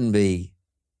 And I shouldn't be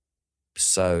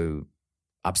so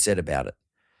upset about it.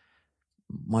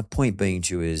 my point being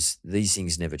to you is these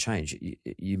things never change.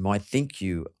 You might think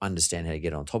you understand how to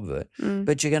get on top of it,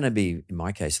 but you're going to be, in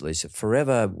my case at least,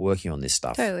 forever working on this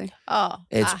stuff. Totally. Oh,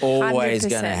 It's 100%. always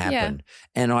going to happen.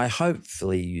 Yeah. And I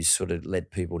hopefully you sort of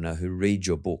let people know who read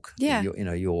your book, Yeah.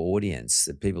 your audience,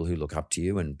 the people who look up to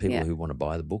you and people who want to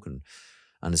buy the book and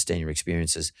understand your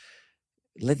experiences.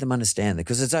 Let them understand that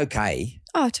because it's okay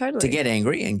to get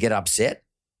angry and get upset.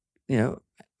 You know,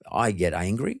 I get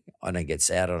angry. I don't get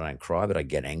sad. I don't cry, but I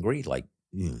get angry. Like,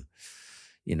 you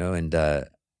know, and but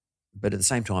at the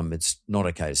same time, it's not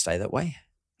okay to stay that way.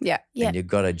 Yeah. Yeah. And you've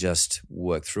got to just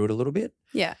work through it a little bit.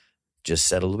 Yeah. Just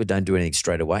settle a little bit. Don't do anything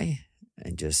straight away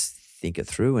and just think it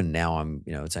through. And now I'm,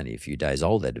 you know, it's only a few days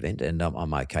old, that event, and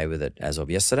I'm okay with it as of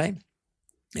yesterday.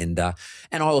 And I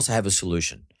also have a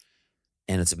solution.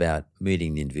 And it's about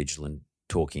meeting the individual and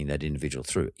talking that individual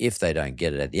through. If they don't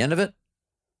get it at the end of it,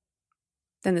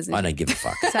 Then there's I don't give a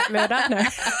fuck. Is that murder? No.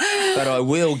 But I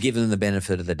will give them the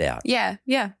benefit of the doubt. Yeah.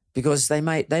 Yeah. Because they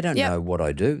don't know what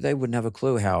I do. They wouldn't have a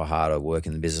clue how hard I work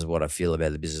in the business, what I feel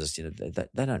about the business. You know,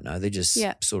 they don't know. They just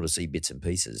sort of see bits and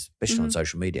pieces, especially on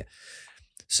social media.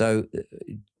 So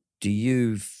do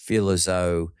you feel as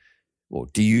though, or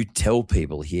do you tell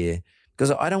people here,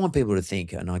 because I don't want people to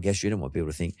think, and I guess you don't want people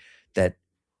to think, that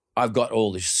I've got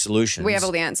all the solutions. We have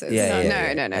all the answers.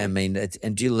 Yeah, No. I mean,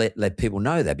 and do you let people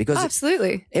know that? Because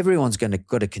absolutely, everyone's got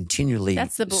to continually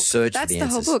That's the book. search That's for the the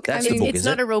whole answers. book. That's I the mean, book, It's is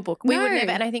not it? a rule book. We would No, never,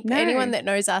 and I think no. anyone that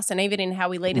knows us and even in how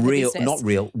we lead in the Real, business. not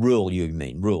real. Rule, you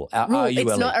mean rule. Rule.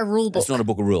 It's not a rule book. It's not a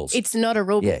book of rules. It's not a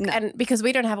rule book. Yeah. And because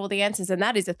we don't have all the answers, and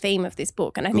that is a theme of this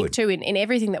book. And I think Good. too, in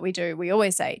everything that we do, we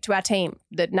always say to our team,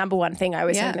 the number one thing I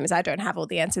always say to them is, I don't have all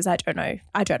the answers. I don't know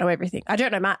everything. I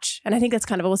don't know much. And I think that's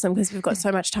kind of awesome because we've got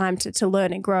so much time to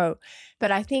learn and grow. But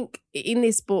I think in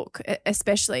this book,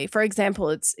 especially, for example,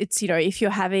 it's you know, if you're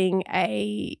having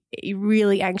a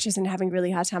really anxious and having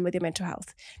really hard time with your mental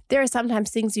health, there are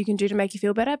sometimes things you can do to make you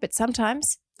feel better, but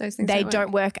sometimes those things they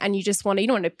don't work, and you just you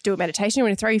don't want to do a meditation, you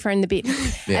want to throw your phone in the bin.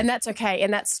 And that's okay.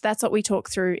 And that's what we talk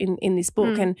through in this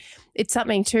book. And it's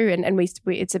something too, and we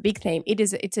it's a big theme.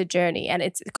 It's a journey, and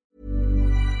it's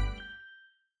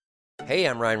Hey,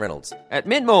 I'm Ryan Reynolds. At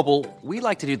Mint Mobile, we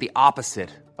like to do the opposite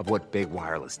of what Big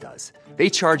Wireless does. They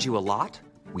charge you a lot,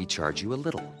 we charge you a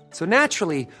little. So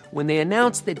naturally, when they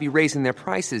announced they'd be raising their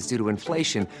prices due to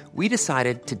inflation, we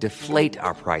decided to deflate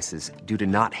our prices due to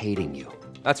not hating you.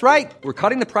 That's right. We're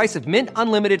cutting the price of Mint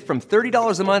Unlimited from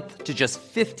 $30 a month to just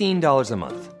 $15 a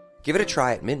month. Give it a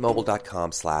try at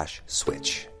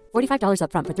mintmobile.com/switch. $45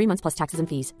 up front for 3 months plus taxes and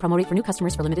fees. Promo rate for new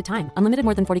customers for limited time. Unlimited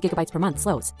more than 40 gigabytes per month.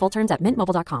 Slows full terms at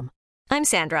mintmobile.com. I'm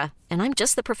Sandra, and I'm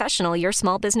just the professional your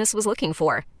small business was looking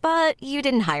for. But you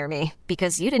didn't hire me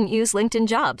because you didn't use LinkedIn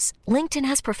Jobs. LinkedIn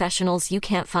has professionals you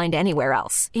can't find anywhere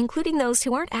else, including those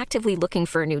who aren't actively looking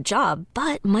for a new job,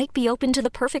 but might be open to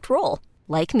the perfect role,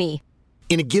 like me.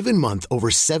 In a given month, over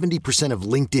 70% of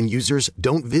LinkedIn users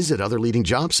don't visit other leading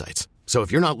job sites. So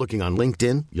if you're not looking on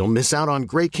LinkedIn, you'll miss out on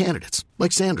great candidates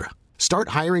like Sandra. Start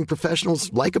hiring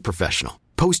professionals like a professional.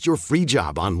 Post your free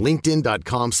job on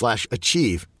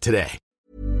linkedin.com/achieve today.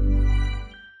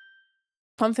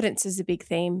 confidence is a big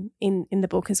theme in the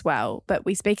book as well. But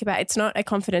we speak about, it's not a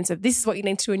confidence of this is what you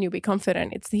need to do and you'll be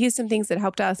confident. It's here's some things that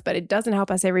helped us, but it doesn't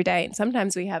help us every day. And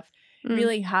sometimes we have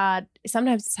really hard,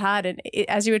 sometimes it's hard. And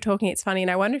as you were talking, it's funny. And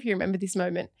I wonder if you remember this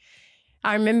moment.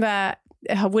 I remember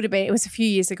it was a few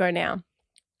years ago now.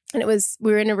 And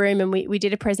we were in a room and we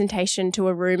did a presentation to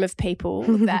a room of people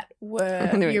that were,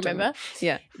 you remember?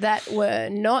 Yeah. That were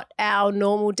not our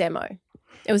normal demo.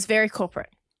 It was very corporate.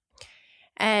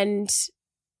 And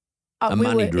a we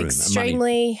moneyed were room.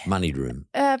 extremely Moneyed room.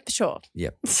 Sure.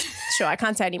 Yep. Sure. I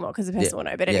can't say anymore because the person will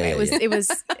know. But anyway, Yeah. it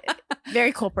was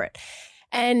very corporate.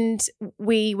 And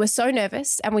we were so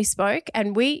nervous and we spoke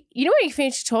and when you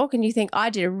finish your talk and you think, I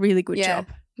did a really good job.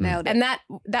 Nailed it. And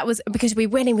that was because we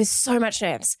went in with so much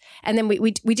nerves. And then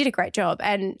we did a great job.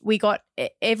 And we got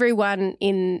everyone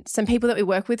some people that we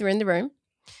work with were in the room.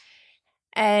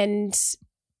 And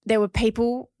there were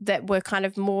people that were kind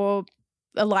of more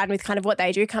aligned with kind of what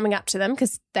they do coming up to them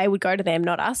because they would go to them,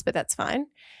 not us, but that's fine.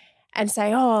 And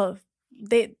say, oh,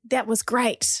 that was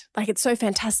great. Like, it's so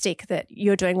fantastic that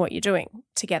you're doing what you're doing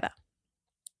together.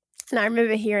 And I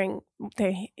remember hearing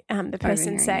the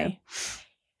person say,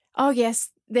 oh, yes,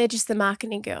 they're just the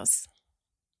marketing girls.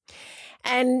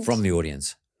 And From the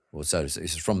audience. Well, so this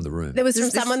is from the room. there was from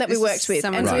someone that we worked with.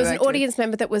 And so there was an audience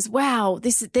member that was, wow,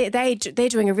 they're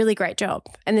doing a really great job.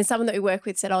 And then someone that we work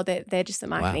with said, oh, they're just the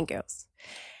marketing girls.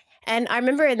 And I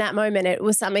remember in that moment, it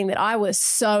was something that I was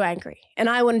so angry. And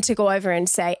I wanted to go over and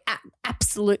say,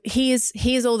 absolute, here's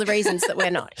all the reasons that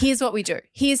we're not. Here's what we do.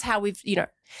 Here's how we've,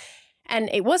 And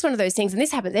it was one of those things, and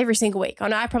this happens every single week.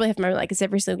 I probably have a moment like this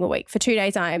every single week. For 2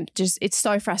 days, it's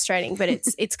so frustrating, but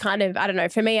it's kind of, I don't know,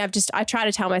 for me, I try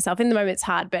to tell myself in the moment it's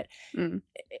hard, but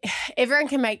everyone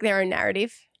can make their own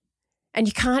narrative and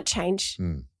you can't change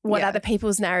what other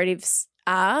people's narratives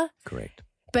are. Correct.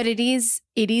 But it is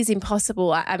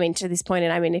impossible. I mean, to this point,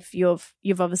 and I mean, if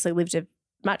you've obviously lived a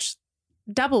much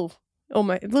double,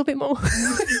 almost a little bit more.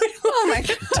 Oh my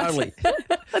God. Totally.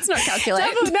 Let's not calculate.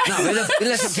 No,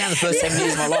 let's not count the first 7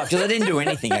 years of my life because I didn't do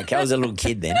anything. Okay, I was a little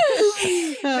kid then.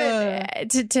 But,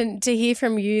 to hear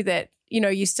from you that, you know,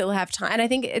 you still have time. And I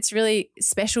think it's really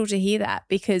special to hear that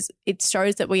because it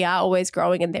shows that we are always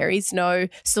growing and there is no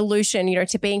solution, you know,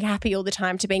 to being happy all the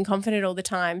time, to being confident all the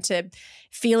time, to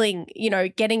feeling, you know,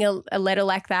 getting a letter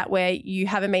like that where you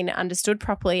haven't been understood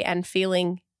properly and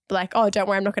feeling like, oh, don't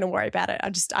worry, I'm not going to worry about it.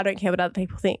 I don't care what other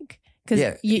people think.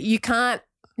 Because you can't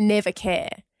never care.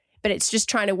 But it's just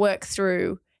trying to work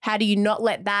through how do you not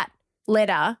let that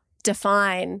letter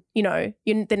define, you know,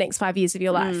 the next 5 years of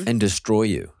your life. And destroy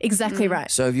you. Exactly right.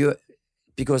 So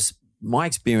because my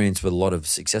experience with a lot of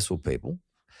successful people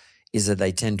is that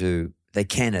they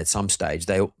can at some stage,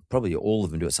 probably all of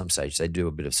them do at some stage, they do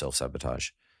a bit of self-sabotage.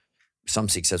 Some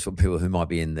successful people who might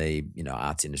be in the, you know,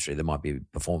 arts industry, they might be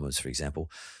performers, for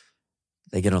example,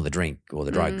 they get on the drink or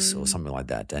the drugs or something like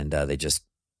that and they just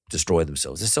destroy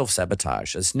themselves. It's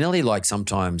self-sabotage. It's nearly like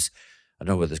sometimes, I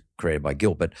don't know whether it's created by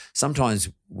guilt, but sometimes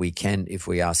we can, if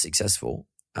we are successful,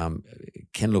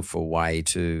 can look for a way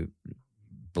to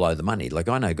blow the money. Like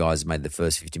I know guys made the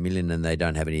first 50 million and they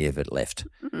don't have any of it left.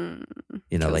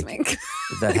 You know, like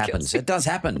that happens. It does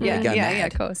happen. Yeah,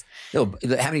 of course. How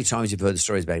many times you've heard the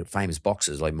stories about famous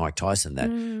boxers like Mike Tyson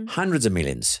that hundreds of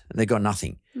millions and they got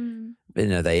nothing. You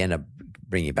know, they end up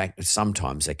bringing it back.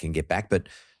 Sometimes they can get back, but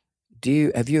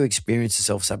have you experienced the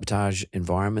self-sabotage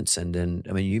environments? And then,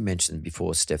 I mean, you mentioned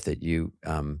before, Steph, that you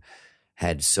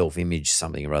had self-image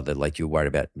something or other, like you were worried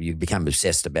about, you become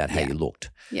obsessed about how you looked.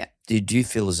 Yeah. Did you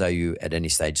feel as though you at any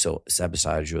stage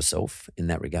sabotage yourself in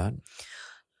that regard?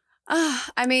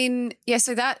 I mean, yeah,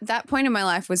 so that point in my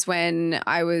life was when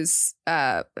I was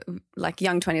like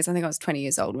young 20s. I think I was 20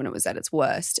 years old when it was at its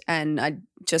worst. And I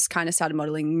just kind of started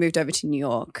modeling, moved over to New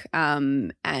York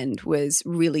and was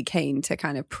really keen to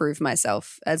kind of prove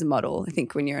myself as a model. I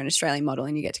think when you're an Australian model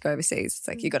and you get to go overseas, it's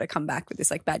like you got to come back with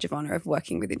this like badge of honor of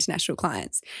working with international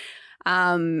clients.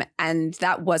 And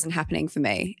that wasn't happening for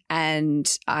me.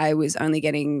 And I was only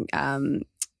getting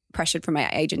pressured from my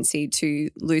agency to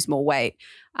lose more weight.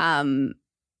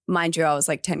 Mind you, I was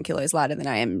like 10 kilos lighter than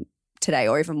I am today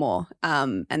or even more.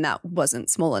 And that wasn't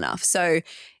small enough. So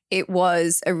it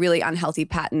was a really unhealthy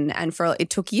pattern. And it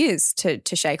took years to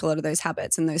shake a lot of those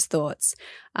habits and those thoughts.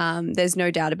 There's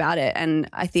no doubt about it. And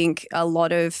I think a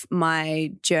lot of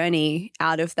my journey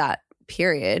out of that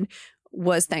period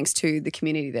was thanks to the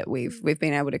community that we've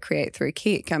been able to create through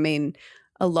Kick. I mean,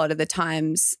 a lot of the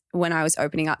times when I was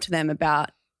opening up to them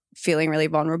about feeling really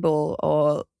vulnerable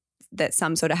or that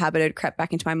some sort of habit had crept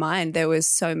back into my mind, there was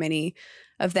so many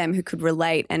of them who could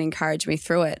relate and encourage me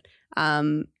through it.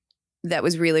 That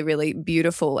was really, really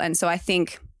beautiful. And so I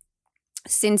think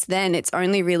since then it's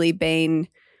only really been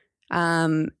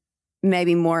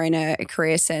maybe more in a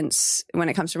career sense when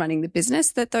it comes to running the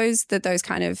business that those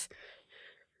kind of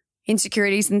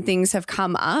insecurities and things have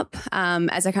come up.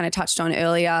 As I kind of touched on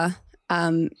earlier,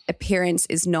 appearance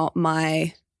is not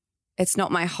my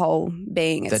whole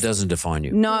being. That doesn't define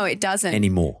you. No, it doesn't.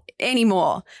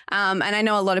 Anymore. And I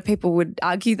know a lot of people would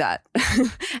argue that.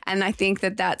 And I think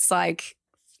that's like,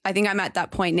 I think I'm at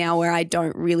that point now where I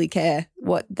don't really care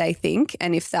what they think.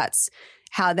 And if that's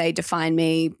how they define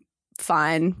me,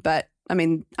 fine. But I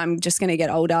mean, I'm just going to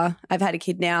get older. I've had a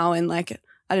kid now and like,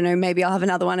 I don't know, maybe I'll have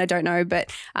another one. I don't know.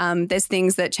 But there's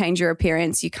things that change your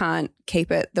appearance. You can't keep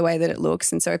it the way that it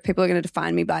looks. And so if people are going to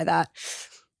define me by that,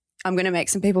 I'm going to make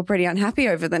some people pretty unhappy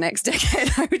over the next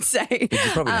decade, I would say. But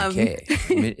you probably don't care.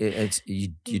 I mean,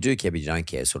 you do care, but you don't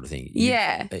care sort of thing.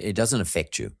 It doesn't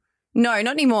affect you. No,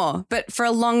 not anymore. But for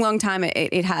a long, long time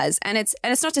it has. And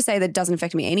it's not to say that it doesn't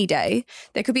affect me any day.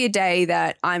 There could be a day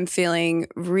that I'm feeling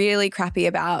really crappy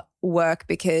about work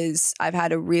because I've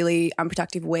had a really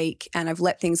unproductive week and I've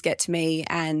let things get to me.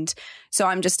 And so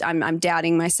I'm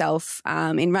doubting myself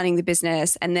in running the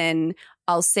business. And then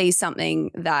I'll see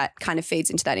something that kind of feeds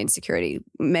into that insecurity,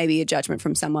 maybe a judgment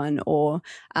from someone or,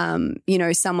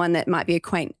 someone that might be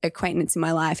acquaintance in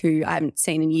my life who I haven't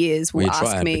seen in years will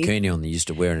ask me. You try a bikini on that you used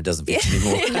to wear and it doesn't fit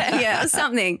anymore. yeah,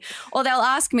 something. Or they'll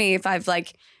ask me if I've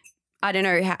I don't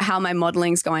know how my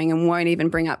modeling's going and won't even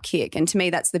bring up Kick. And to me,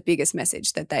 that's the biggest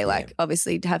message that they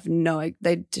obviously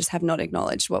they just have not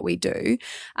acknowledged what we do.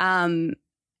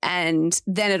 And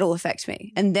then it'll affect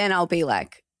me. And then I'll be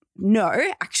like, no,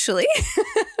 actually,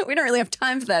 we don't really have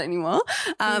time for that anymore.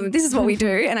 This is what we do.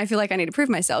 And I feel like I need to prove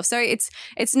myself. So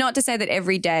it's not to say that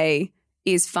every day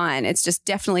is fine. It's just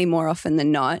definitely more often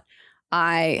than not,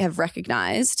 I have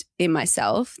recognized in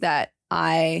myself that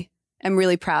I am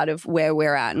really proud of where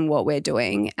we're at and what we're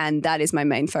doing. And that is my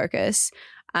main focus.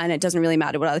 And it doesn't really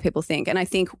matter what other people think. And I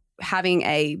think having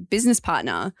a business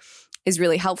partner is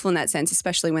really helpful in that sense,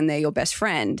 especially when they're your best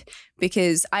friend,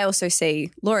 because I also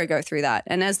see Laura go through that.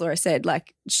 And as Laura said,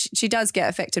 like she does get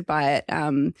affected by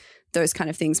it, those kind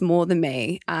of things more than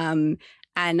me. And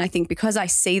I think because I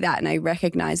see that and I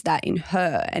recognize that in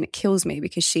her, and it kills me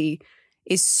because she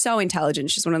is so intelligent.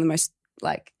 She's one of the most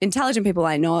like intelligent people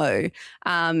I know.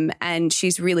 And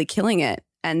she's really killing it.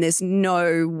 And there's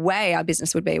no way our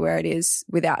business would be where it is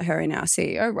without her in our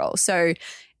CEO role. So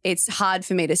it's hard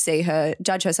for me to see her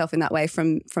judge herself in that way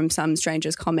from some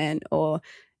stranger's comment or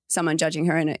someone judging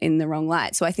her in the wrong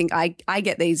light. So I think I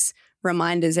get these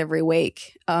reminders every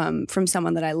week from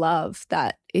someone that I love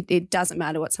that it doesn't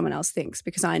matter what someone else thinks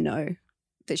because I know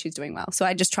that she's doing well. So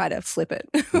I just try to flip it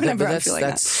whenever I'm feeling that.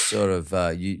 That's sort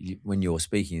of you when you're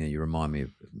speaking, you remind me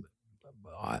of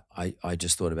I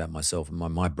just thought about myself and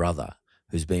my brother,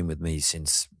 who's been with me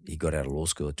since he got out of law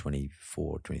school at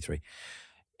 24, 23.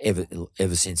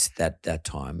 Ever since that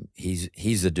time,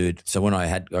 he's the dude. So when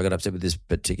I got upset with this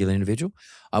particular individual,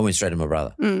 I went straight to my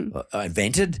brother. I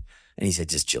vented, and he said,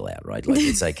 "Just chill out, right? Like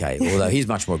it's okay." Although he's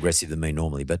much more aggressive than me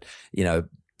normally, but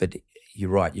you're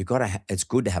right. You got to. It's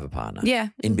good to have a partner. Yeah.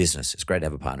 In business, it's great to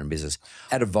have a partner in business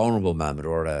at a vulnerable moment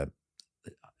or at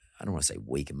I don't want to say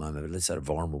weaker moment, but let's say a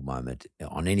vulnerable moment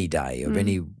on any day of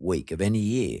any week of any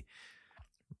year.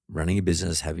 Running a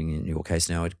business, having in your case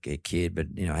now a kid, but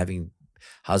having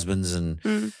husbands and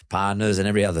partners and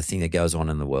every other thing that goes on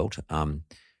in the world.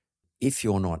 If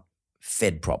you're not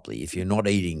fed properly, if you're not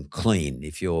eating clean,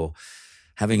 if you're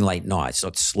having late nights,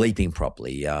 not sleeping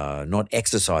properly, not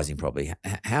exercising properly,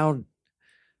 how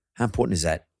important is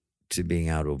that to being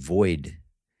able to avoid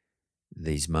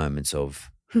these moments of,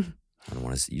 I don't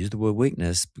want to use the word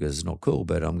weakness because it's not cool,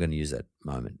 but I'm going to use that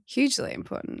moment. Hugely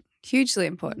important. Hugely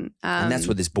important. And that's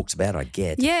what this book's about, I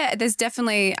get. Yeah, there's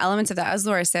definitely elements of that. As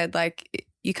Laura said, like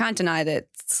you can't deny that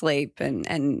sleep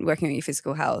and working on your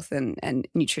physical health and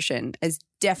nutrition is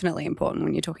definitely important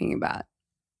when you're talking about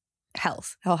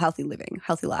health, healthy living,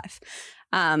 healthy life.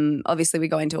 Obviously, we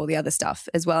go into all the other stuff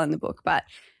as well in the book, but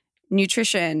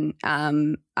nutrition,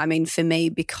 for me,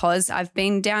 because I've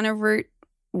been down a route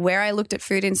where I looked at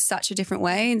food in such a different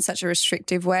way, in such a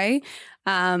restrictive way,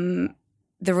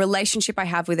 the relationship I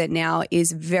have with it now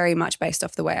is very much based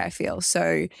off the way I feel.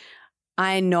 So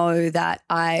I know that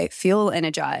I feel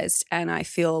energized and I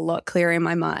feel a lot clearer in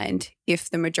my mind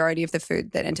if the majority of the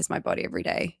food that enters my body every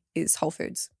day is whole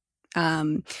foods.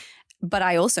 But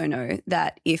I also know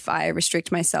that if I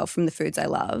restrict myself from the foods I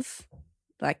love,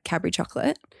 like Cadbury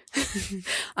chocolate,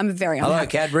 I'm very unhappy. Hello,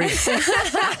 Cadbury.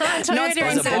 Not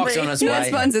There's a box on its way. Not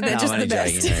sponsored. They're No, just I'm the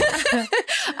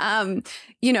only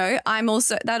best. I'm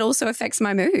also that also affects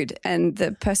my mood and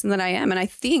the person that I am. And I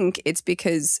think it's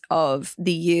because of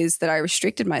the years that I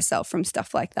restricted myself from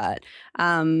stuff like that.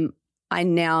 I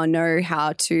now know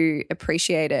how to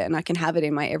appreciate it and I can have it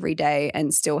in my everyday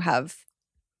and still have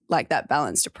like that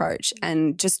balanced approach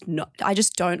and I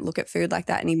just don't look at food like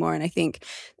that anymore. And I think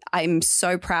I'm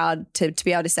so proud to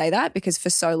be able to say that because for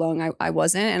so long I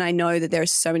wasn't. And I know that there are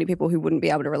so many people who wouldn't be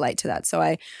able to relate to that.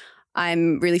 So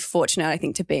I'm really fortunate, I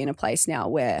think, to be in a place now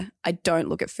where I don't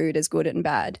look at food as good and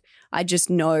bad. I just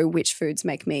know which foods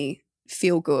make me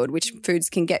feel good, which foods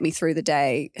can get me through the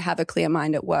day, have a clear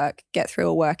mind at work, get through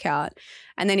a workout.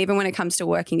 And then even when it comes to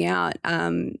working out,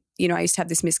 I used to have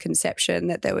this misconception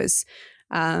that there was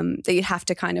that you'd have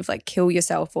to kind of like kill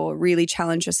yourself or really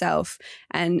challenge yourself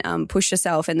and push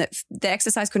yourself, and that the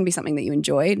exercise couldn't be something that you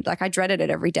enjoyed. Like I dreaded it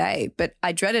every day, but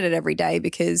I dreaded it every day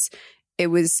because it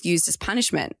was used as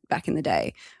punishment back in the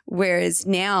day. Whereas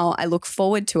now I look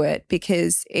forward to it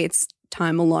because it's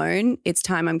time alone. It's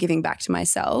time I'm giving back to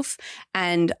myself,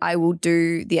 and I will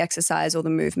do the exercise or the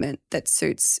movement that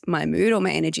suits my mood or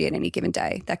my energy at any given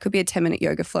day. That could be a 10-minute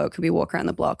yoga flow. It could be a walk around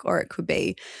the block, or it could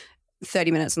be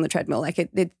 30 minutes on the treadmill. Like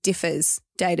it differs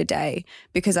day to day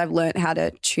because I've learned how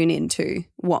to tune into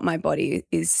what my body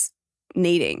is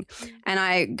needing.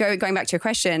 And going back to your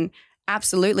question,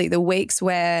 absolutely the weeks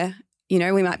where,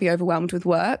 we might be overwhelmed with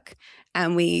work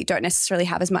and we don't necessarily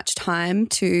have as much time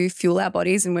to fuel our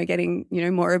bodies and we're getting,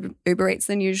 more Uber Eats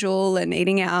than usual and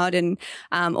eating out and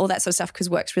all that sort of stuff because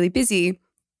work's really busy.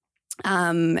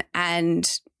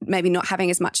 And maybe not having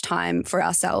as much time for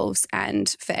ourselves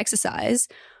and for exercise,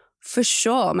 For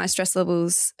sure, my stress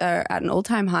levels are at an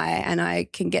all-time high and I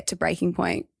can get to breaking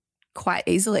point quite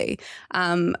easily.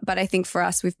 But I think for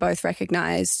us, we've both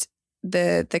recognised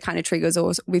the kind of triggers,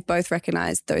 or we've both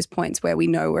recognized those points where we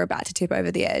know we're about to tip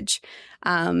over the edge,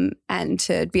 and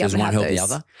to be able to have those. Does one help the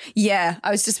other? Yeah,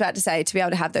 I was just about to say, to be able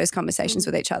to have those conversations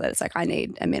with each other. It's like, I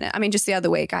need a minute. I mean, just the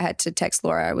other week I had to text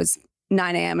Laura. It was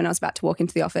 9 a.m. and I was about to walk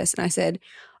into the office and I said,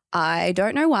 I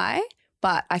don't know why,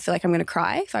 but I feel like I'm going to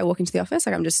cry if I walk into the office.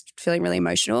 Like, I'm just feeling really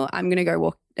emotional. I'm going to go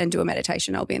walk and do a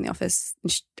meditation. I'll be in the office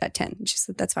at 10. And she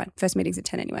said, that's fine. First meeting's at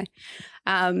 10 anyway.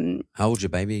 How old's your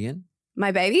baby again?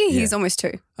 My baby, he's almost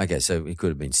 2. Okay, so he could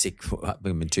have been sick. I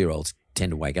mean, 2-year-olds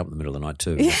tend to wake up in the middle of the night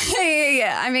too.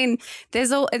 Yeah. I mean,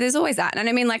 there's always that, and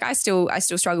I mean, like, I still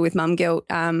struggle with mum guilt.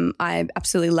 I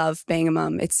absolutely love being a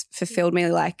mum. It's fulfilled me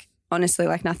honestly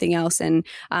like nothing else. And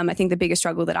I think the biggest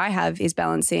struggle that I have is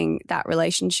balancing that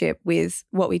relationship with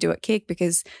what we do at Kick,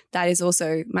 because that is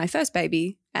also my first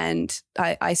baby. And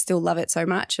I still love it so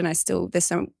much, and there's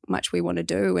so much we want to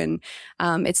do, and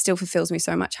it still fulfills me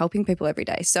so much helping people every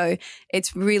day. So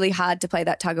it's really hard to play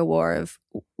that tug of war of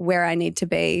where I need to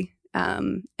be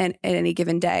at any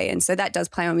given day. And so that does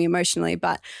play on me emotionally.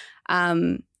 But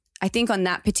I think on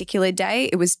that particular day,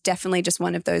 it was definitely just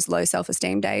one of those low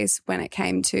self-esteem days when it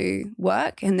came to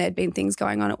work, and there'd been things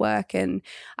going on at work, and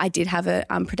I did have an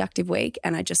unproductive week,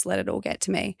 and I just let it all get to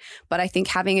me. But I think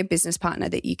having a business partner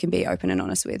that you can be open and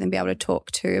honest with and be able to talk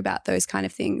to about those kind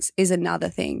of things is another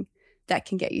thing that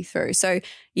can get you through. So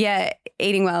yeah,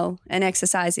 eating well and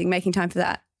exercising, making time for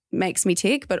that makes me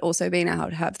tick, but also being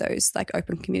able to have those like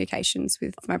open communications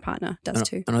with my partner does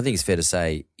too. And I think it's fair to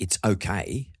say it's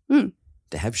okay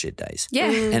to have shit days. Yeah.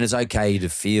 And it's okay to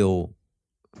feel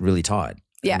really tired.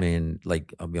 Yeah. I mean,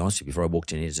 like, I'll be honest with you, before I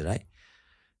walked in here today,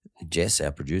 Jess,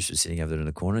 our producer, sitting over there in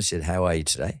the corner, said, how are you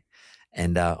today?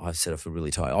 And I said, I feel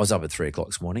really tired. I was up at 3 o'clock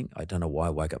this morning. I don't know why I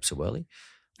woke up so early.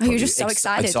 Oh, you're just so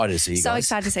excited. Excited to see you guys. So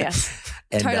excited to see us.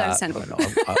 And, totally understandable.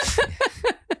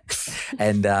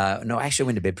 No, I actually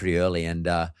went to bed pretty early, and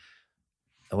I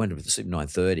went to sleep at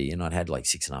 9:30, and I'd had like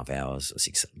 6.5 hours,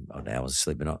 6 odd hours of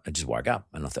sleep, and I just woke up,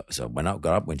 and I thought, so I went up,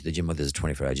 got up, went to the gym. There's a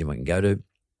 24-hour gym I can go to,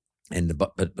 and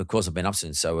but of course I've been up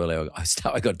since so early.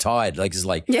 I got tired, like it's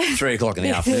like 3 o'clock in the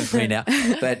afternoon for me now.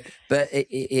 But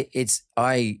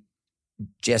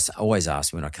Jess always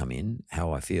asks me when I come in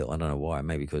how I feel. I don't know why.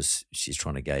 Maybe because she's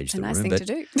trying to gauge the room. Nice thing to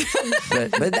do.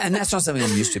 but and that's not something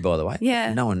I'm used to, by the way.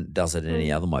 Yeah. No one does it in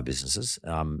any other of my businesses.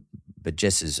 But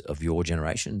Jess is of your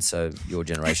generation, so your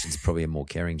generation is probably a more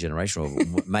caring generation, or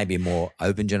maybe a more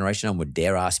open generation. No one would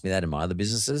dare ask me that in my other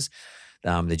businesses.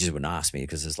 They just wouldn't ask me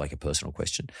because it's like a personal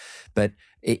question. But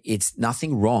it's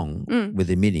nothing wrong with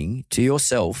admitting to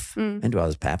yourself and to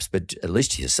others perhaps, but at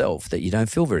least to yourself, that you don't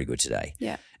feel very good today.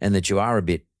 Yeah. And that you are a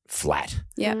bit flat.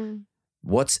 Yeah.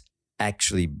 What's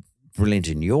actually brilliant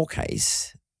in your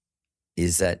case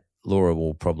is that Laura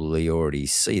will probably already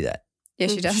see that. Yeah,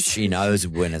 she does. She knows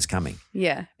when it's coming.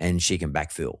 Yeah. And she can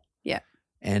backfill. Yeah.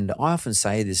 And I often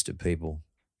say this to people.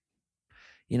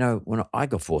 You know, when I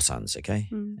got 4 sons, okay,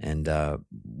 and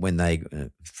when they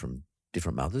from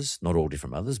different mothers, not all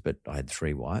different mothers, but I had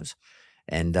 3 wives,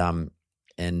 and I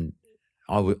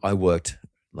worked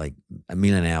like 1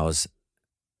 million hours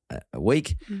a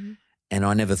week, and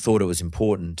I never thought it was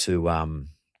important to,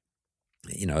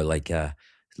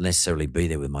 necessarily be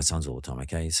there with my sons all the time.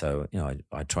 Okay, so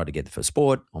I tried to get there for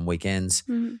sport on weekends,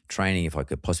 training if I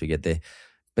could possibly get there,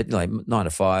 but like 9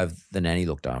 to 5, the nanny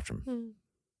looked after them.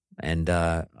 And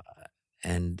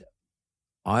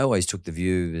I always took the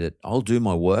view that I'll do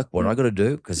my work, what I got to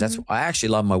do, because I actually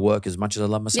love my work as much as I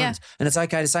love my sons. Yeah. And it's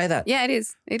okay to say that. Yeah, it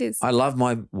is. It is. I love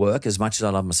my work as much as I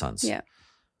love my sons. Yeah.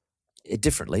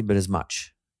 Differently, but as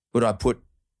much. Would I put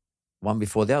one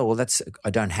before the other? Well, I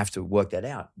don't have to work that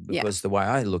out, because the way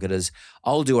I look at it is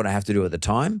I'll do what I have to do at the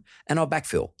time and I'll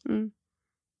backfill.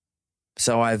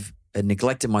 So I've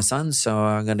neglected my sons, so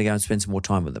I'm going to go and spend some more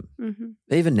time with them.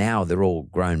 Even now, they're all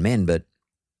grown men, but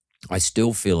I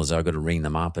still feel as though I've got to ring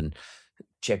them up and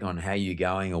check on how you're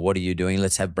going, or what are you doing?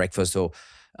 Let's have breakfast, or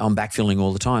I'm backfilling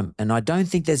all the time. And I don't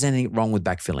think there's anything wrong with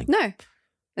backfilling. No,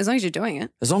 as long as you're doing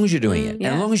it. As long as you're doing it. And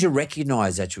as long as you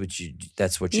recognise that's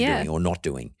what you're doing or not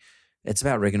doing. It's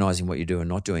about recognising what you do and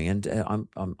not doing. And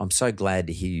I'm so glad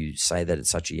to hear you say that at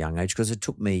such a young age, because it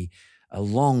took me a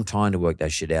long time to work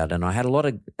that shit out, and I had a lot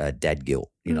of dad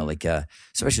guilt,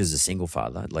 especially as a single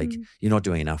father, like you're not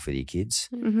doing enough with your kids.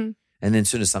 And then as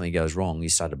soon as something goes wrong, you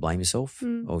start to blame yourself.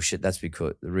 Oh shit, that's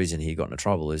because the reason he got into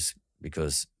trouble is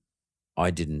because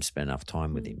I didn't spend enough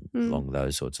time with him, along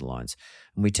those sorts of lines.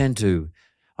 And we tend to,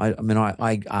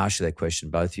 I asked you that question,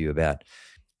 both of you, about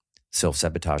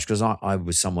self-sabotage, because I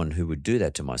was someone who would do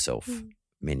that to myself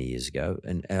many years ago.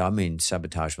 And I mean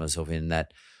sabotage myself in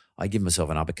that I give myself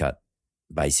an uppercut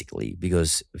basically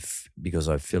because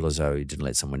I feel as though you didn't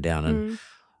let someone down. And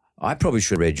I probably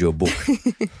should have read your book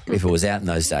if it was out in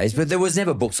those days, but there was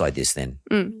never books like this then.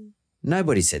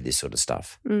 Nobody said this sort of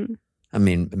stuff. I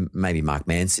mean, maybe Mark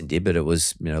Manson did, but it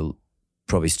was,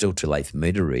 probably still too late for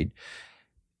me to read.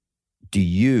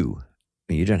 You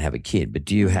don't have a kid, but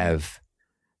do you have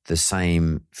the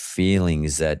same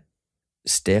feelings that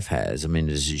Steph has? I mean,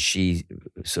 is she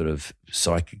sort of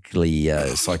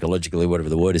psychologically, whatever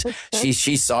the word is,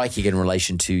 she's psychic in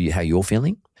relation to how you're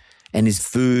feeling? And is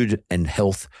food and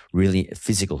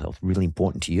physical health really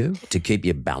important to you to keep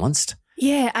you balanced?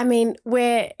 Yeah, I mean,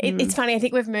 it's funny. I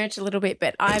think we've merged a little bit,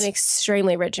 but I'm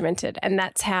extremely regimented, and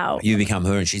that's how you become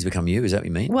her and she's become you. Is that what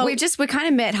you mean? Well, we kind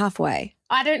of met halfway.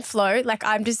 I don't flow. Like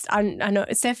I know,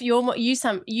 Steph,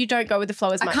 you don't go with the flow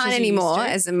as much. I can't anymore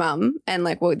as a mum, and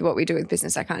like what we do with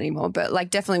business, I can't anymore. But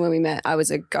like definitely when we met, I was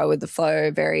a go with the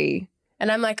flow, very.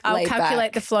 And I'm like, I'll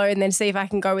calculate the flow and then see if I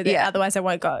can go with it. Otherwise, I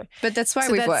won't go. But that's why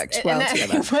we've worked well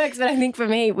together. It works, but I think for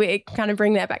me, we kind of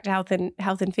bring that back to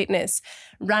health and fitness.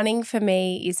 Running for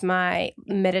me is my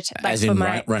meditation. As in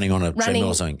running on a treadmill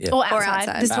or something? Yeah. Or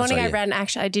outside. This morning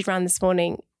I did run this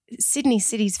morning. Sydney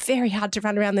City's very hard to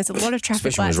run around. There's a lot of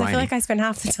traffic lights. I feel like I spend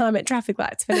half the time at traffic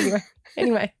lights. But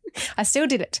anyway, I still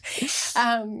did it.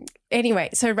 Anyway,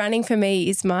 so running for me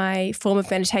is my form of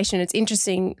meditation. It's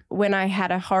interesting, when I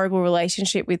had a horrible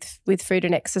relationship with food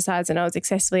and exercise and I was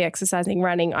excessively exercising,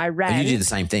 running, I ran. And you did the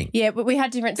same thing. Yeah, but we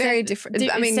had different. Very different.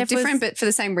 Different, but for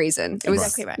the same reason. It was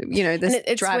exactly right.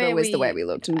 The driver was the way we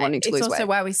looked and wanting to lose weight. It's also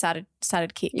why we started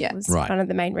Kick. Yeah. It was one of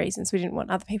the main reasons. We didn't want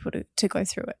other people to go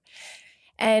through it.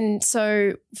 And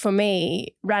so for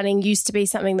me, running used to be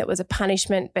something that was a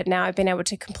punishment, but now I've been able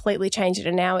to completely change it.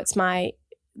 And now it's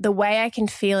the way I can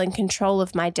feel in control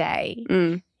of my day.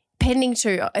 Pending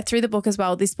through the book as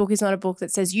well. This book is not a book that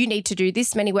says you need to do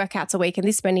this many workouts a week and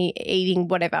this many eating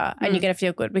whatever and you're going to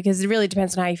feel good, because it really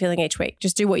depends on how you're feeling each week.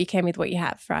 Just do what you can with what you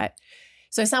have, right?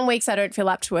 So some weeks I don't feel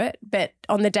up to it, but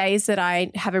on the days that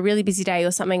I have a really busy day or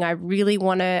something I'm really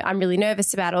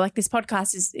nervous about, or like this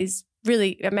podcast is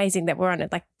really amazing that we're on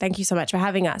it. Like, thank you so much for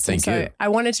having us. Thank you. I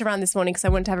wanted to run this morning because I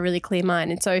wanted to have a really clear mind.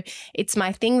 And so it's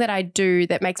my thing that I do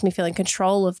that makes me feel in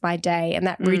control of my day and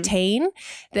that routine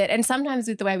and sometimes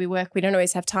with the way we work, we don't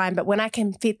always have time, but when I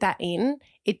can fit that in,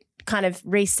 it kind of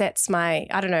resets my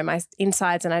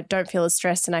insides and I don't feel as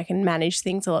stressed and I can manage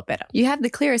things a lot better. You have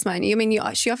the clearest mind. I mean,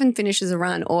 she often finishes a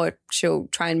run or she'll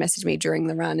try and message me during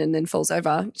the run and then falls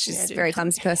over. She's a very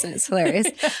clumsy person. It's hilarious.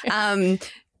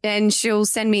 And she'll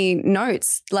send me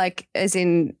notes like as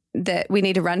in that we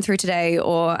need to run through today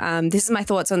or this is my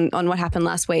thoughts on what happened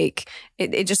last week.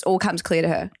 It just all comes clear to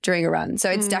her during a run. So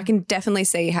I can definitely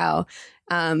see how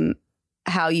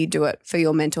you do it for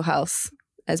your mental health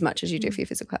as much as you do for your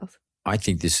physical health. I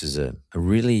think this is a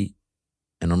really,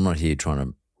 and I'm not here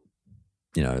trying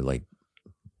to,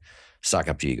 suck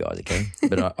up to you guys, okay?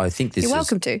 But I think this You're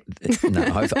welcome to.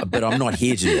 No, but I'm not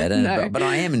here to do that. No. But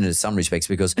I am in some respects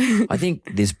because I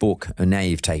think this book, and now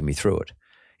you've taken me through it,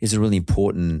 is a really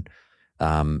important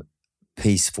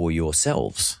piece for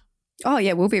yourselves. Oh,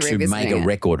 yeah, we'll be revisiting to make a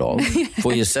record of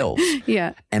for yourselves.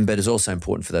 Yeah. But it's also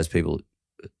important for those people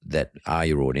that are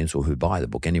your audience or who buy the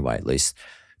book anyway, at least,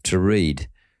 to read.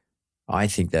 I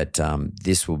think that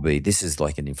this is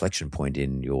like an inflection point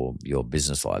in your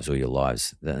business lives or your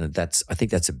lives. I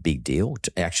think that's a big deal.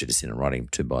 Actually, to sit and writing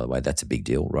too, by the way, that's a big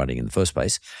deal, writing in the first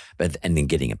place. And then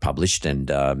getting it published and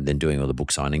then doing all the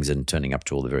book signings and turning up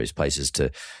to all the various places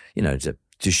to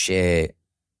share.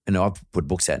 I've put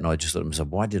books out and I just thought to myself,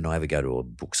 why didn't I ever go to a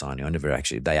book signing?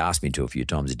 They asked me to a few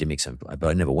times at Dimmick's, but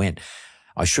I never went.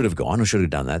 I should have gone. I should have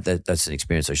done that. That's an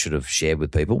experience I should have shared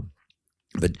with people.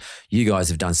 But you guys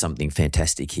have done something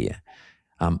fantastic here.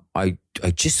 I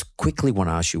just quickly want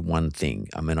to ask you one thing.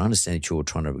 I mean, I understand that you're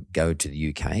trying to go to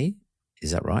the UK.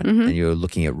 Is that right? Mm-hmm. And you're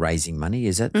looking at raising money.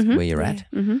 Is that where you're at?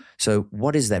 Mm-hmm. So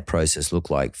what does that process look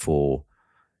like for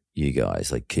you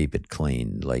guys? Like Keep It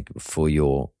Clean, like for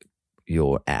your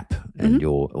app and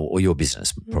your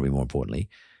business, probably more importantly.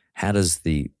 How does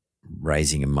the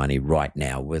raising of money right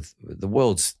now with the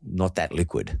world's not that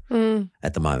liquid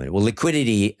at the moment. Well,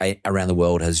 liquidity around the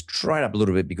world has dried up a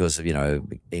little bit because of,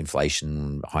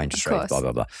 inflation, high interest rates, blah,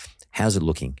 blah, blah. How's it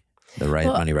looking, the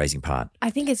money raising part?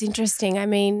 I think it's interesting. I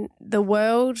mean, the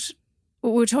world, we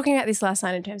were talking about this last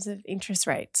night in terms of interest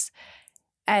rates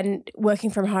and working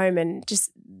from home and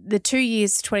just the 2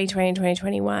 years, 2020 and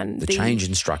 2021. The change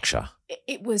in structure.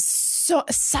 It was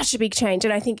such a big change.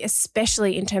 And I think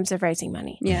especially in terms of raising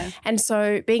money. Yeah. And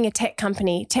so being a tech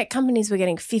companies were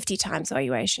getting 50 times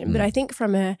valuation. But I think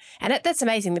that's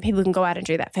amazing that people can go out and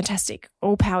do that. Fantastic.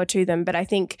 All power to them. But I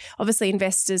think obviously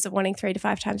investors are wanting 3 to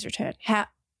 5 times return.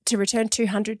 To return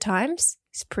 200 times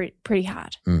is pretty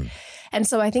hard. And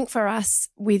so I think for us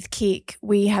with Kick,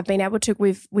 we have been able to,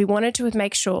 we wanted to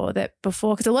make sure that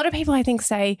before, because a lot of people I think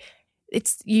say,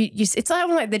 it's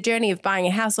like the journey of buying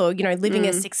a house or, living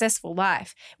a successful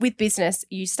life. With business,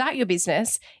 you start your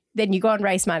business, then you go and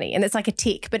raise money. And it's like a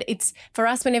tick. But it's for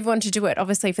us, we never wanted to do it,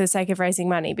 obviously, for the sake of raising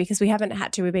money, because we haven't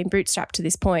had to. We've been bootstrapped to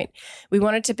this point. We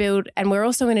wanted to build, and we're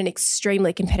also in an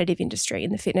extremely competitive industry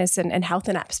in the fitness and health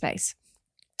and app space.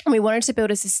 And we wanted to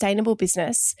build a sustainable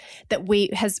business that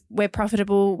we're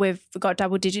profitable. We've got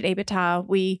double-digit EBITDA.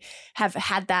 We have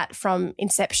had that from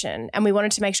inception, and we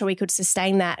wanted to make sure we could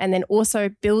sustain that, and then also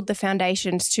build the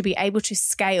foundations to be able to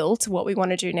scale to what we want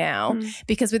to do now.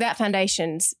 Because without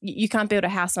foundations, you can't build a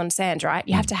house on sand, right?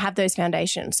 You have to have those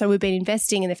foundations. So we've been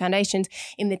investing in the foundations,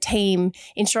 in the team,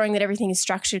 ensuring that everything is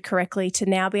structured correctly to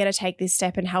now be able to take this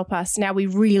step and help us. Now we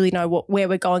really know where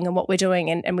we're going and what we're doing,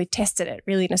 and we've tested it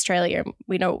really in Australia. And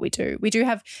we know what we do. We do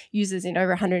have users in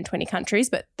over 120 countries,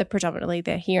 but predominantly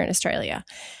they're here in Australia.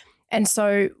 And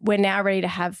so we're now ready to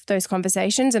have those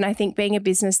conversations. And I think being a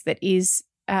business that is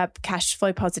cash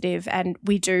flow positive, and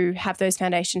we do have those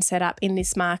foundations set up in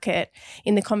this market,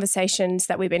 in the conversations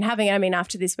that we've been having. I mean,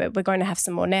 after this, we're going to have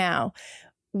some more now.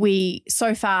 We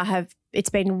so far it's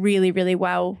been really, really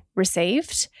well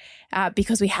received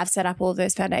because we have set up all of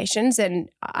those foundations. And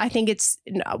I think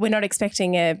we're not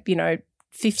expecting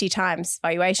 50 times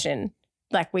valuation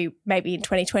like we maybe in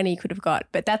 2020 could have got.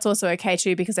 But that's also okay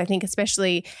too, because I think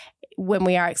especially when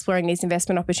we are exploring these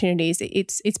investment opportunities,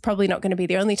 it's probably not going to be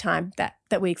the only time that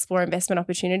we explore investment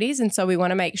opportunities. And so we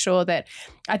want to make sure that,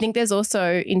 I think there's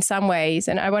also in some ways,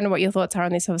 and I wonder what your thoughts are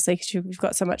on this, obviously, because you've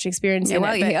got so much experience in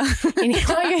while it.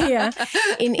 You're here.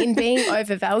 In being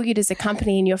overvalued as a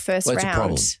company in your first round. That's a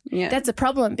problem. Yeah. That's a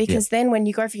problem, because then when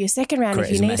you go for your second round,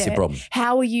 Correct. if you need It's a massive it, problem.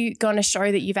 how are you going to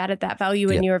show that you've added that value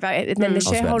and and then the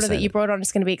shareholder that you brought on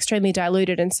is going to be extremely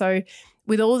diluted. And so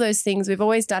with all those things, we've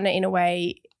always done it in a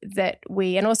way that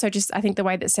and also just I think the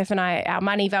way that Steph and I, our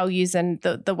money values and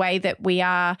the way that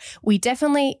we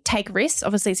definitely take risks.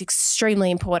 Obviously, it's extremely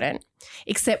important,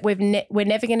 except we're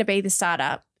never going to be the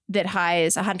startup that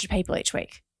hires 100 people each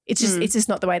week. It's just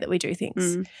not the way that we do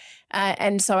things.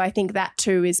 And so I think that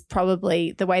too is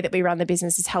probably the way that we run the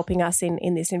business is helping us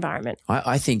in this environment.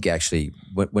 I think actually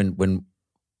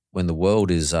when the world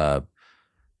is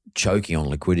choking on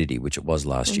liquidity, which it was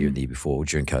last year and the year before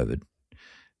during COVID,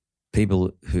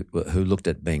 people who looked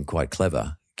at being quite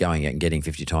clever, going out and getting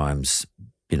 50 times,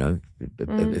 a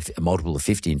multiple of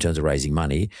 50 in terms of raising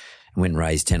money, and went and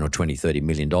raised 10 or 20, $30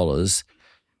 million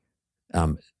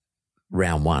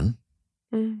round one,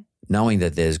 knowing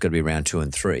that there's got to be round 2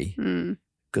 and 3,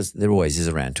 because there always is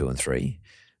a round 2 and 3.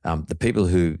 The people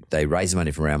who they raise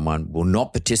money for round 1 will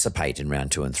not participate in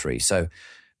round 2 and 3. So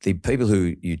the people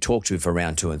who you talk to for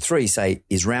round 2 and 3 say,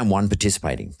 is round 1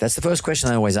 participating? That's the first question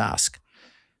I always ask.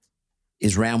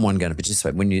 Is round 1 going to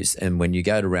participate? When you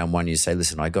go to round 1, you say,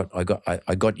 listen, I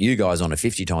got you guys on a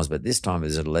 50 times, but this time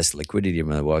there's less liquidity.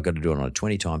 Well, I got to do it on a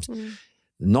 20 times.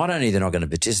 Not only they're not going to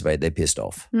participate, they're pissed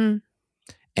off. And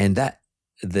that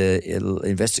the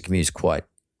investor community is quite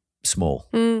small,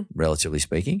 relatively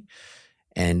speaking,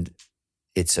 and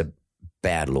it's a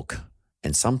bad look.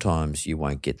 And sometimes you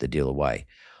won't get the deal away.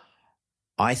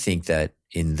 I think that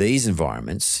in these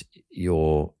environments,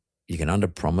 you can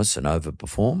underpromise and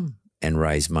overperform and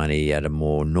raise money at a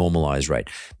more normalized rate.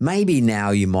 Maybe now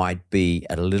you might be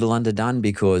at a little underdone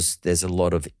because there's a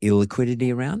lot of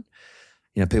illiquidity around.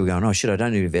 People going, oh, shit, I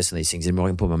don't need to invest in these things anymore. I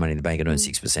can put my money in the bank and earn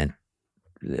 6%.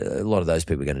 A lot of those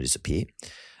people are going to disappear.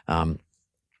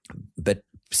 But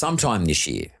sometime this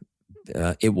year,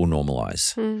 it will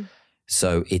normalize.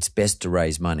 So it's best to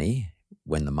raise money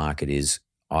when the market is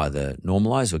either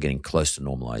normalized or getting close to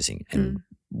normalizing. And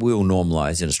we'll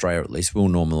normalize, in Australia at least, we'll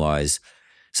normalize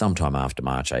sometime after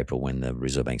March, April, when the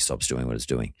Reserve Bank stops doing what it's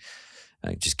doing,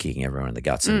 just kicking everyone in the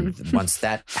guts. And once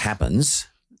that happens,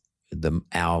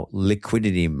 our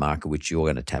liquidity market, which you're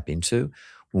going to tap into,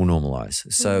 will normalize.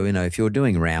 So, if you're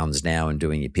doing rounds now and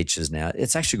doing your pitches now,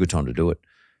 it's actually a good time to do it.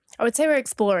 I would say we're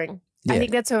exploring. Yeah. I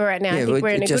think that's where we're at now. I think we're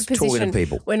in a good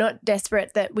position. We're not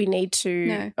desperate that we need to,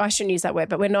 No. I shouldn't use that word,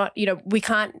 but we're not, we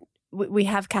can't, we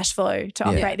have cash flow to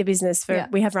operate the business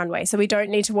we have runway. So we don't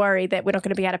need to worry that we're not going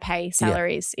to be able to pay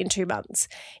salaries in 2 months.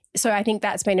 So I think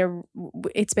it's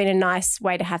been a nice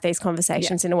way to have these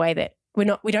conversations in a way that we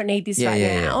don't need this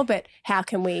now, but how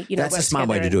can we, That's work a smart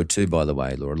way together to do it too, by the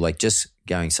way, Laura. Like just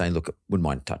saying, look, wouldn't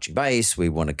mind touching base. We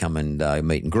want to come and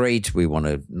meet and greet. We want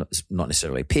to not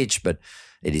necessarily pitch, but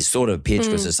it is sort of a pitch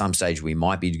because at some stage we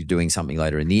might be doing something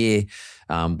later in the year.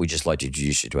 We just like to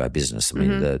introduce you to our business. I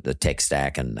mean, the tech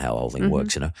stack and how the whole thing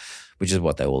works, which is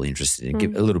what they're all interested in.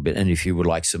 Give a little bit. And if you would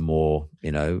like some more,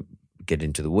 get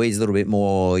into the weeds a little bit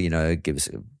more, give us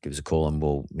a call and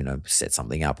we'll, set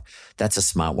something up. That's a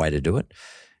smart way to do it.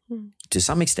 To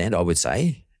some extent, I would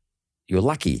say you're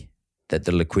lucky that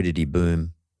the liquidity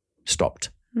boom stopped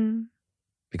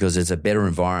because it's a better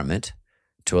environment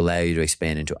to allow you to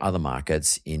expand into other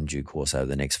markets in due course over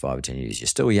the next 5 or 10 years. You're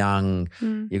still young.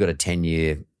 You've got a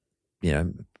 10-year,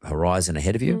 horizon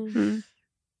ahead of you.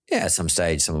 Yeah, at some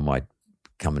stage someone might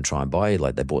come and try and buy you,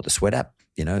 like they bought the Sweat app,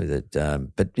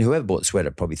 but whoever bought the Sweat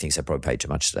app probably thinks they probably paid too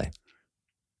much today.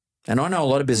 And I know a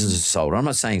lot of businesses sold. I'm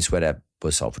not saying Sweat app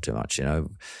was sold for too much,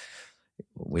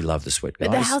 We love the Sweat guys.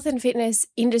 But the health and fitness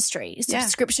industry,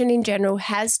 subscription in general,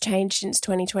 has changed since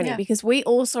 2020 because we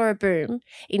all saw a boom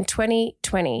in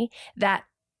 2020 that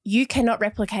you cannot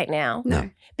replicate now. No.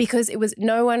 Because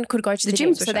no one could go to the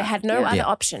gym, so they had no other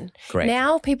option. Correct.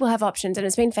 Now people have options, and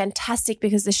it's been fantastic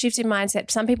because the shift in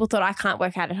mindset, some people thought I can't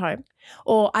work out at home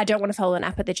or I don't want to follow an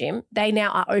app at the gym. They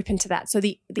now are open to that. So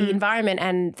the environment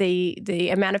and the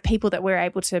amount of people that we're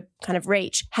able to kind of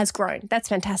reach has grown. That's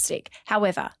fantastic.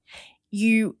 However,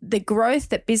 the growth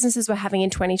that businesses were having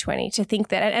in 2020 to think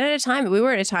that, and at a time, we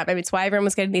were at a time, I mean, it's why everyone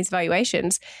was getting these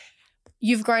valuations.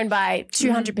 You've grown by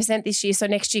 200% this year, so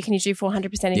next year can you do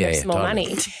 400% and invest more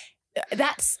money?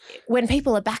 That's when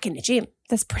people are back in the gym.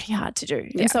 That's pretty hard to do.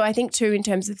 Yeah. And so I think too, in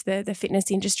terms of the fitness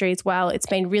industry as well, it's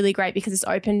been really great because it's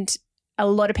opened a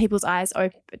lot of people's eyes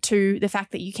to the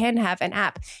fact that you can have an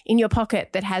app in your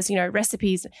pocket that has,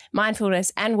 recipes,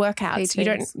 mindfulness and workouts.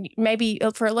 PTs. Maybe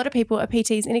for a lot of people, a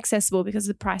PT is inaccessible because of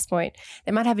the price point.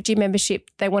 They might have a gym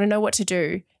membership. They want to know what to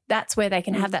do. That's where they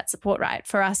can have that support, right?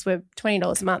 For us, we're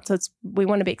 $20 a month, so we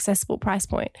want to be accessible price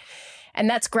point. And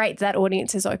that's great that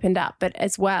audience has opened up, but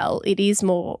as well, it is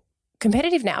more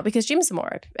competitive now because gyms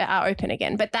are open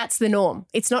again, but that's the norm.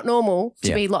 It's not normal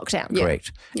to be locked down.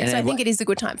 Correct. Yeah. So I think it is a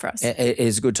good time for us. It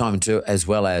is a good time too, as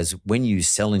well as when you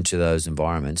sell into those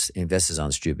environments, investors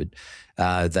aren't stupid.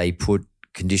 They put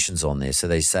conditions on there. So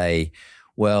they say,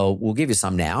 well, we'll give you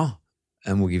some now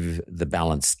and we'll give you the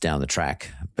balance down the track,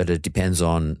 but it depends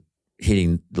on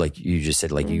hitting, like you just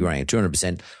said, like you're growing at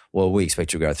 200%. Well, we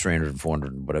expect you to grow 300 and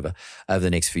 400 and whatever over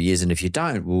the next few years. And if you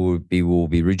don't, we'll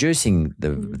be reducing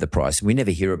the price. We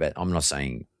never hear about, I'm not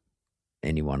saying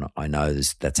anyone I know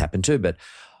that's happened to, but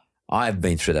I've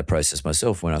been through that process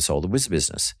myself when I sold the Wizard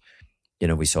business.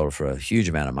 We sold it for a huge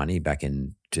amount of money back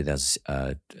in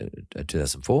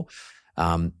 2004.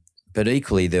 But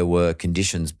equally, there were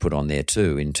conditions put on there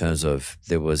too in terms of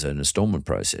there was an installment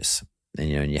process. And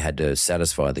you had to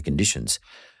satisfy the conditions.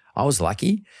 I was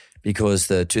lucky because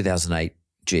the 2008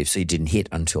 GFC didn't hit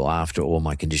until after all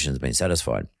my conditions had been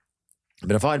satisfied.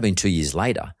 But if I had been 2 years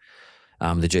later,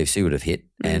 the GFC would have hit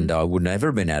and I wouldn't have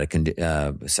ever been able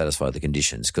to satisfy the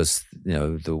conditions because,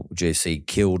 the GFC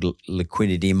killed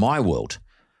liquidity in my world,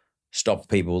 stopped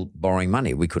people borrowing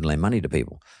money. We couldn't lend money to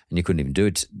people and you couldn't even do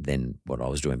it then what I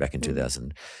was doing back in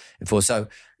 2004. So,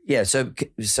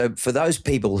 so for those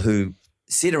people who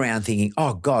sit around thinking,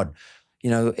 oh God,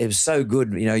 it was so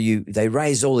good. They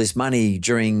raised all this money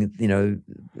during,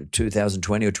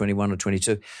 2020 or 21 or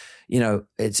 22.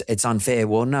 It's unfair.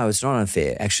 Well, no, it's not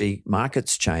unfair. Actually,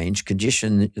 markets change,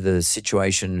 the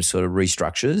situation sort of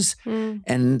restructures,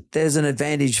 and there's an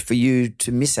advantage for you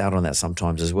to miss out on that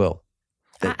sometimes as well.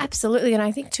 Absolutely. And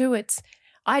I think too,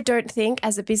 I don't think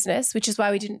as a business, which is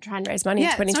why we didn't try and raise money in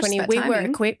 2020, we were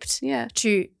equipped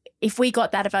to, if we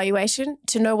got that evaluation,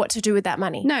 to know what to do with that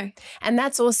money. No. And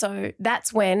that's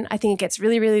when I think it gets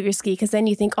really, really risky because then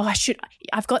you think,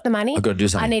 I've got the money. I've got to do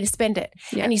something. I need to spend it.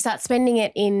 Yeah. And you start spending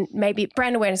it in maybe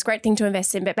brand awareness, great thing to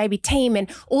invest in, but maybe team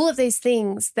and all of these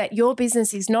things that your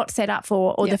business is not set up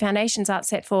for or the foundations aren't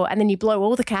set for. And then you blow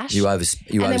all the cash. You and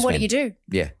overspend. Then what do you do?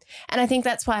 Yeah. And I think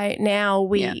that's why now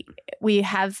we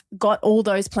have got all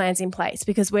those plans in place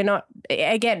because we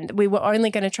were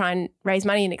only going to try and raise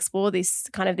money and explore these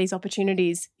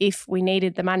opportunities if we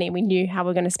needed the money. We knew how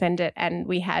we're going to spend it and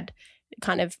we had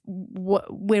kind of,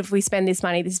 if we spend this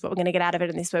money, this is what we're going to get out of it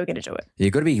and this is where we're going to do it.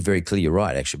 You've got to be very clear, you're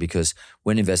right, actually, because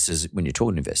when you're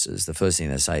talking to investors, the first thing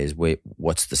they say is,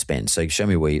 what's the spend? So show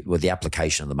me the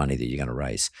application of the money that you're going to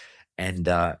raise. And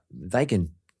they can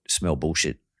smell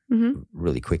bullshit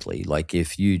really quickly. Like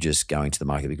if you just go into the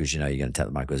market because you're going to tap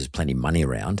the market because there's plenty of money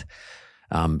around,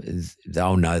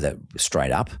 they'll know that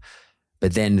straight up.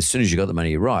 But then as soon as you got the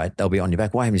money right, they'll be on your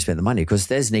back. Why haven't you spent the money? Because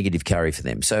there's negative carry for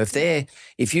them. So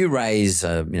if you raise,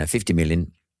 50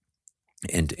 million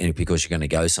and because you're going to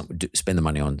go spend the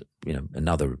money on,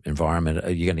 another environment,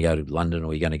 you're going to go to London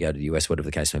or you're going to go to the US, whatever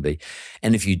the case may be.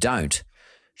 And if you don't,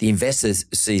 the investor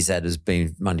sees that as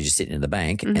being money just sitting in the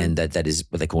bank, and that is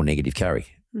what they call negative carry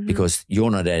because you're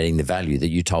not adding the value that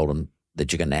you told them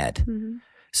that you're going to add.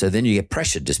 So then you get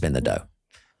pressured to spend the dough.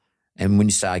 And when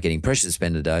you start getting pressured to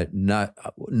spend the dough,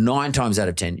 9 times out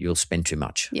of 10, you'll spend too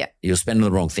much. Yeah. You'll spend on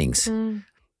the wrong things.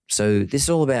 So this is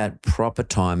all about proper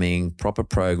timing, proper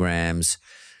programs,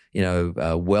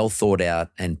 well thought out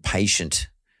and patient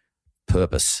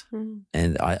purpose.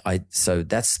 And so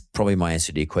that's probably my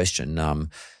answer to your question.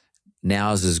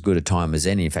 Now is as good a time as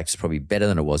any. In fact, it's probably better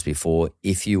than it was before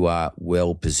if you are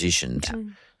well positioned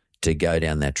to go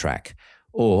down that track.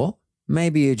 Or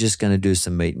maybe you're just going to do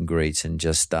some meet and greets and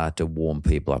just start to warm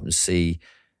people up and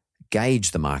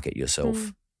gauge the market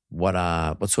yourself. What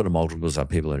sort of multiples are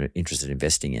people interested in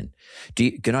investing in?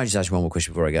 Can I just ask you one more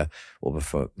question before I go,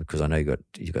 because I know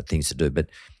you've got things to do, but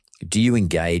do you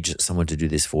engage someone to do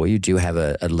this for you? Do you have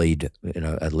a lead,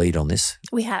 a lead on this?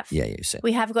 We have. Yeah, you said.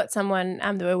 We have got someone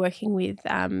that we're working with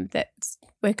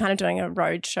we're kind of doing a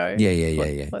road show. Yeah.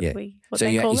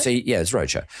 It's road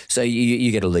show. So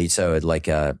you get a lead, so like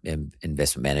a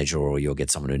investment manager, or you'll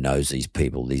get someone who knows these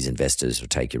people, these investors, will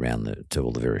take you around to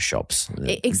all the various shops.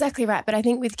 Exactly right. But I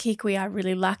think with Kick, we are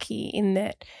really lucky in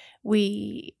that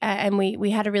we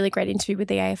had a really great interview with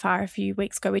the AFR a few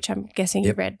weeks ago, which I'm guessing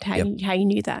you read how you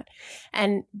knew that.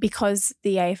 And because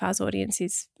the AFR's audience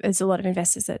there's a lot of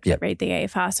investors that read the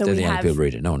AFR. So they're the only people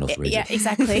read it. No one else reads it. Yeah,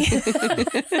 exactly.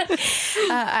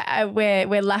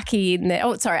 We're lucky in that.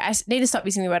 Oh, sorry. I need to stop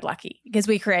using the word lucky because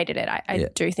we created it. I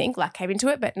do think luck came into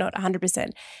it, but not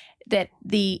 100%. That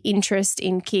the interest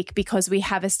in Kick, because we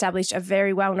have established a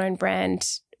very well-known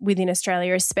brand within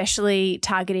Australia, especially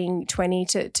targeting 20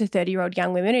 to 30-year-old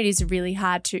young women, it is really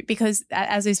hard because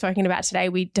as we've spoken about today,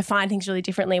 we define things really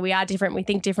differently. We are different. We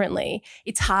think differently.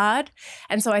 It's hard.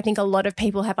 And so I think a lot of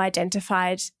people have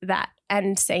identified that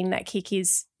and seen that Kick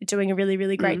is doing a really,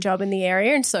 really great job in the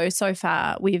area. And so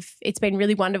far it's been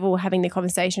really wonderful having the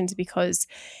conversations because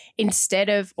instead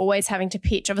of always having to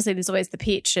pitch, obviously there's always the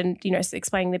pitch and,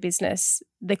 explaining the business,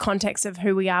 the context of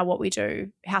who we are, what we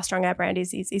do, how strong our brand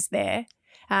is there.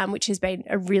 Which has been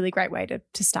a really great way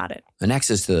to start it. And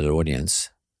access to that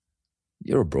audience,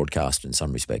 you're a broadcaster in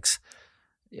some respects.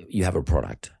 You have a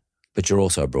product, but you're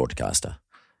also a broadcaster.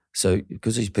 So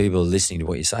because these people are listening to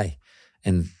what you say,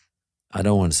 and I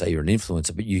don't want to say you're an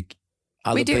influencer, but we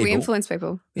influence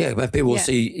people. Yeah, but people will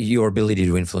see your ability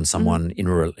to influence someone in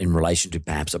relation to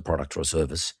perhaps a product or a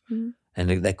service.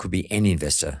 And that could be any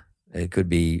investor. It could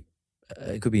be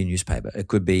a newspaper. It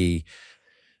could be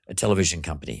a television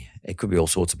company. It could be all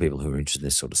sorts of people who are interested in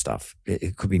this sort of stuff.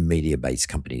 It could be media-based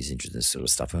companies interested in this sort of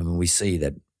stuff. I mean, we see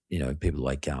that, people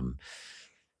like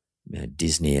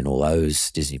Disney and all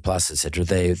those, Disney Plus, et cetera,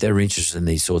 they're interested in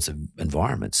these sorts of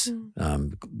environments,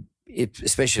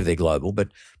 especially if they're global, but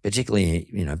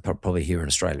particularly, probably here in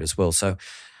Australia as well. So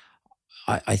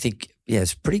I think,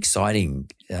 it's pretty exciting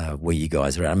where you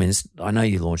guys are at. I mean, I know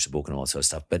you launched a book and all that sort of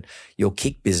stuff, but your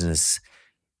Kick business,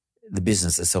 the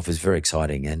business itself is very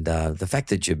exciting. And the fact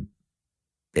that you're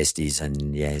besties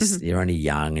and you're only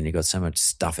young and you've got so much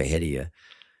stuff ahead of you,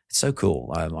 it's so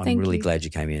cool. I'm really glad you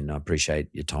came in. I appreciate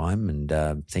your time and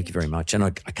thank you very much. And I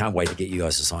can't wait to get you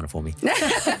guys to sign it for me.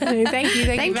 Thank you.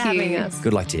 Thank you for having us.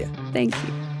 Good luck to you. Thank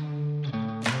you.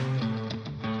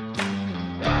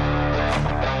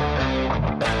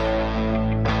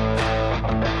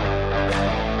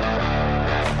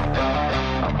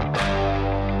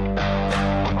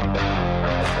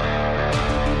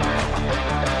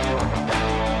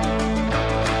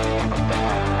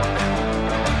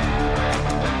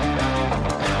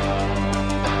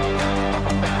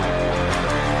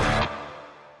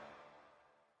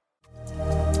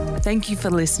 Thank you for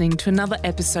listening to another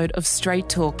episode of Straight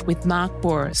Talk with Mark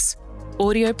Boris.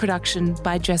 Audio production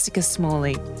by Jessica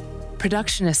Smalley.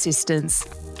 Production assistants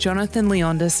Jonathan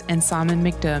Leondis and Simon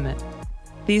McDermott.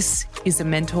 This is a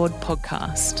Mentored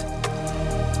podcast.